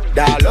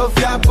 Da love,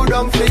 yeah, put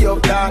them for you.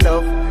 Da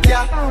love,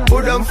 yeah,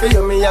 put them for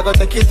you. Me I go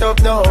take it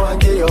up now and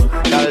give you.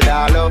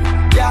 Da love,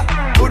 yeah,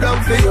 put them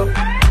for you.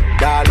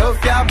 Da love,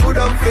 yeah, put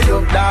them for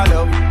you. Da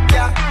love,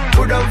 yeah,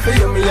 put them for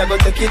you. Me I go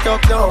take it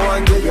up now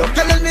and give you.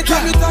 Tell me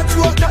touch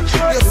you.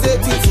 You say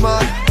things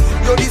smart.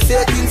 You the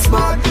say things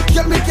smart.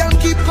 Tell me can't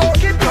keep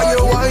going. Cause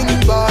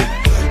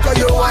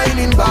you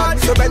whining bad.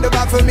 So bend the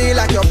back for me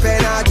like your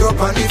pen I drop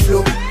on the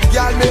floor.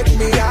 Y'all make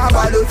me have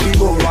a love for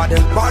more.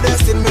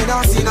 Baddest in me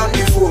not seen on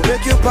before.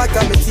 Make you part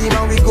of my team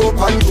and we go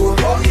and go.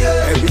 Oh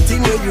yeah.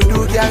 Everything that you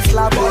do, girl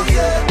slap. Oh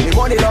yeah. Me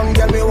money long,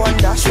 girl me want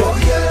that show. Oh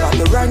yeah.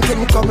 And the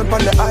ranking coming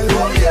on the highway.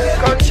 Oh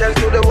yeah. Konshens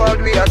to the world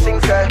we are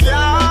sing say.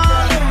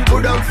 Yeah,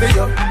 put them for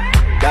you.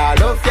 Da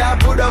love, yeah,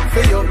 put them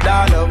for you.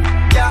 Da love,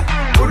 yeah,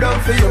 put them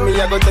for you.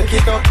 Me I go take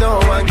it up now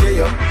and give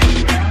you.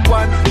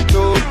 1,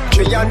 2,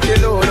 3 and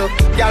kill all.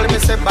 Y'all me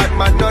say bad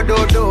man no do.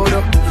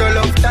 Fill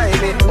up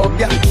time it up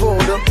your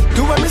food.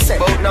 Do what me say,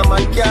 but no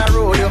man can't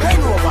roll you.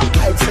 Bend over,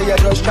 I'd say you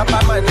just chop a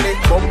manly.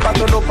 Bumper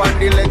turn up on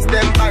the legs,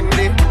 them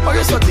bandy. Oh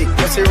you so thick,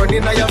 you see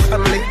running on your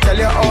family. Tell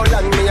you how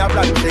long me a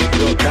plan to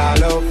you. Da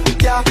love,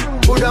 yeah,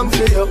 put them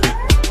for you.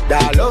 Da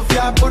love,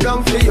 yeah, put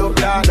them for you.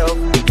 Da love,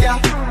 yeah,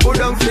 put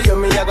them for you.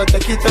 Me I go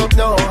take it up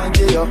now and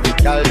give you.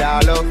 Da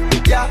love,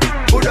 yeah,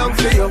 put them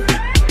for you.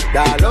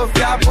 Da love,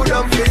 yeah, put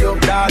them for you.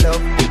 Da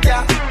love,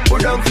 yeah,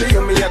 put them for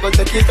you. Me I go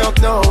take it up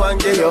now and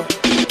give you.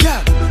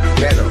 Yeah,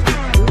 Beno.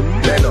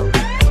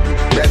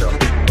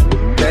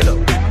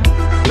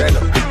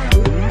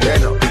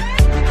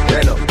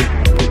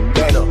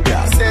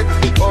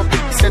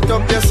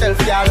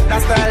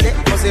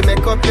 body,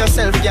 make up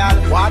yourself,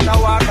 y'all.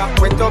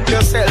 Water, wet up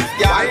yourself,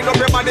 y'all. Wind up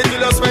your body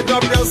till you sweat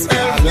up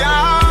yourself,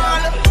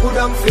 y'all. Put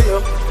on for you,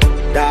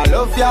 that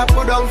love, yeah.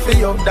 Put on for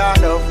you,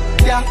 that love,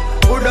 yeah.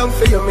 Put on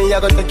for you, me I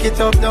gotta take it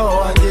up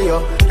now and give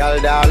you,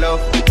 girl, that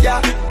love,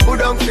 yeah.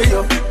 Put on for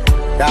you,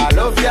 that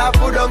love, yeah.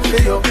 Put on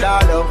for you,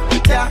 that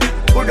love, yeah.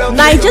 Put on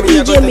for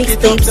you, me I gotta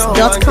take it up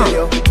now and give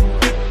you.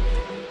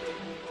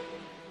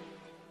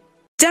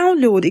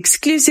 Download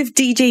exclusive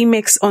DJ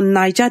mix on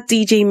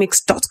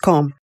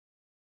NigerDJMix.com.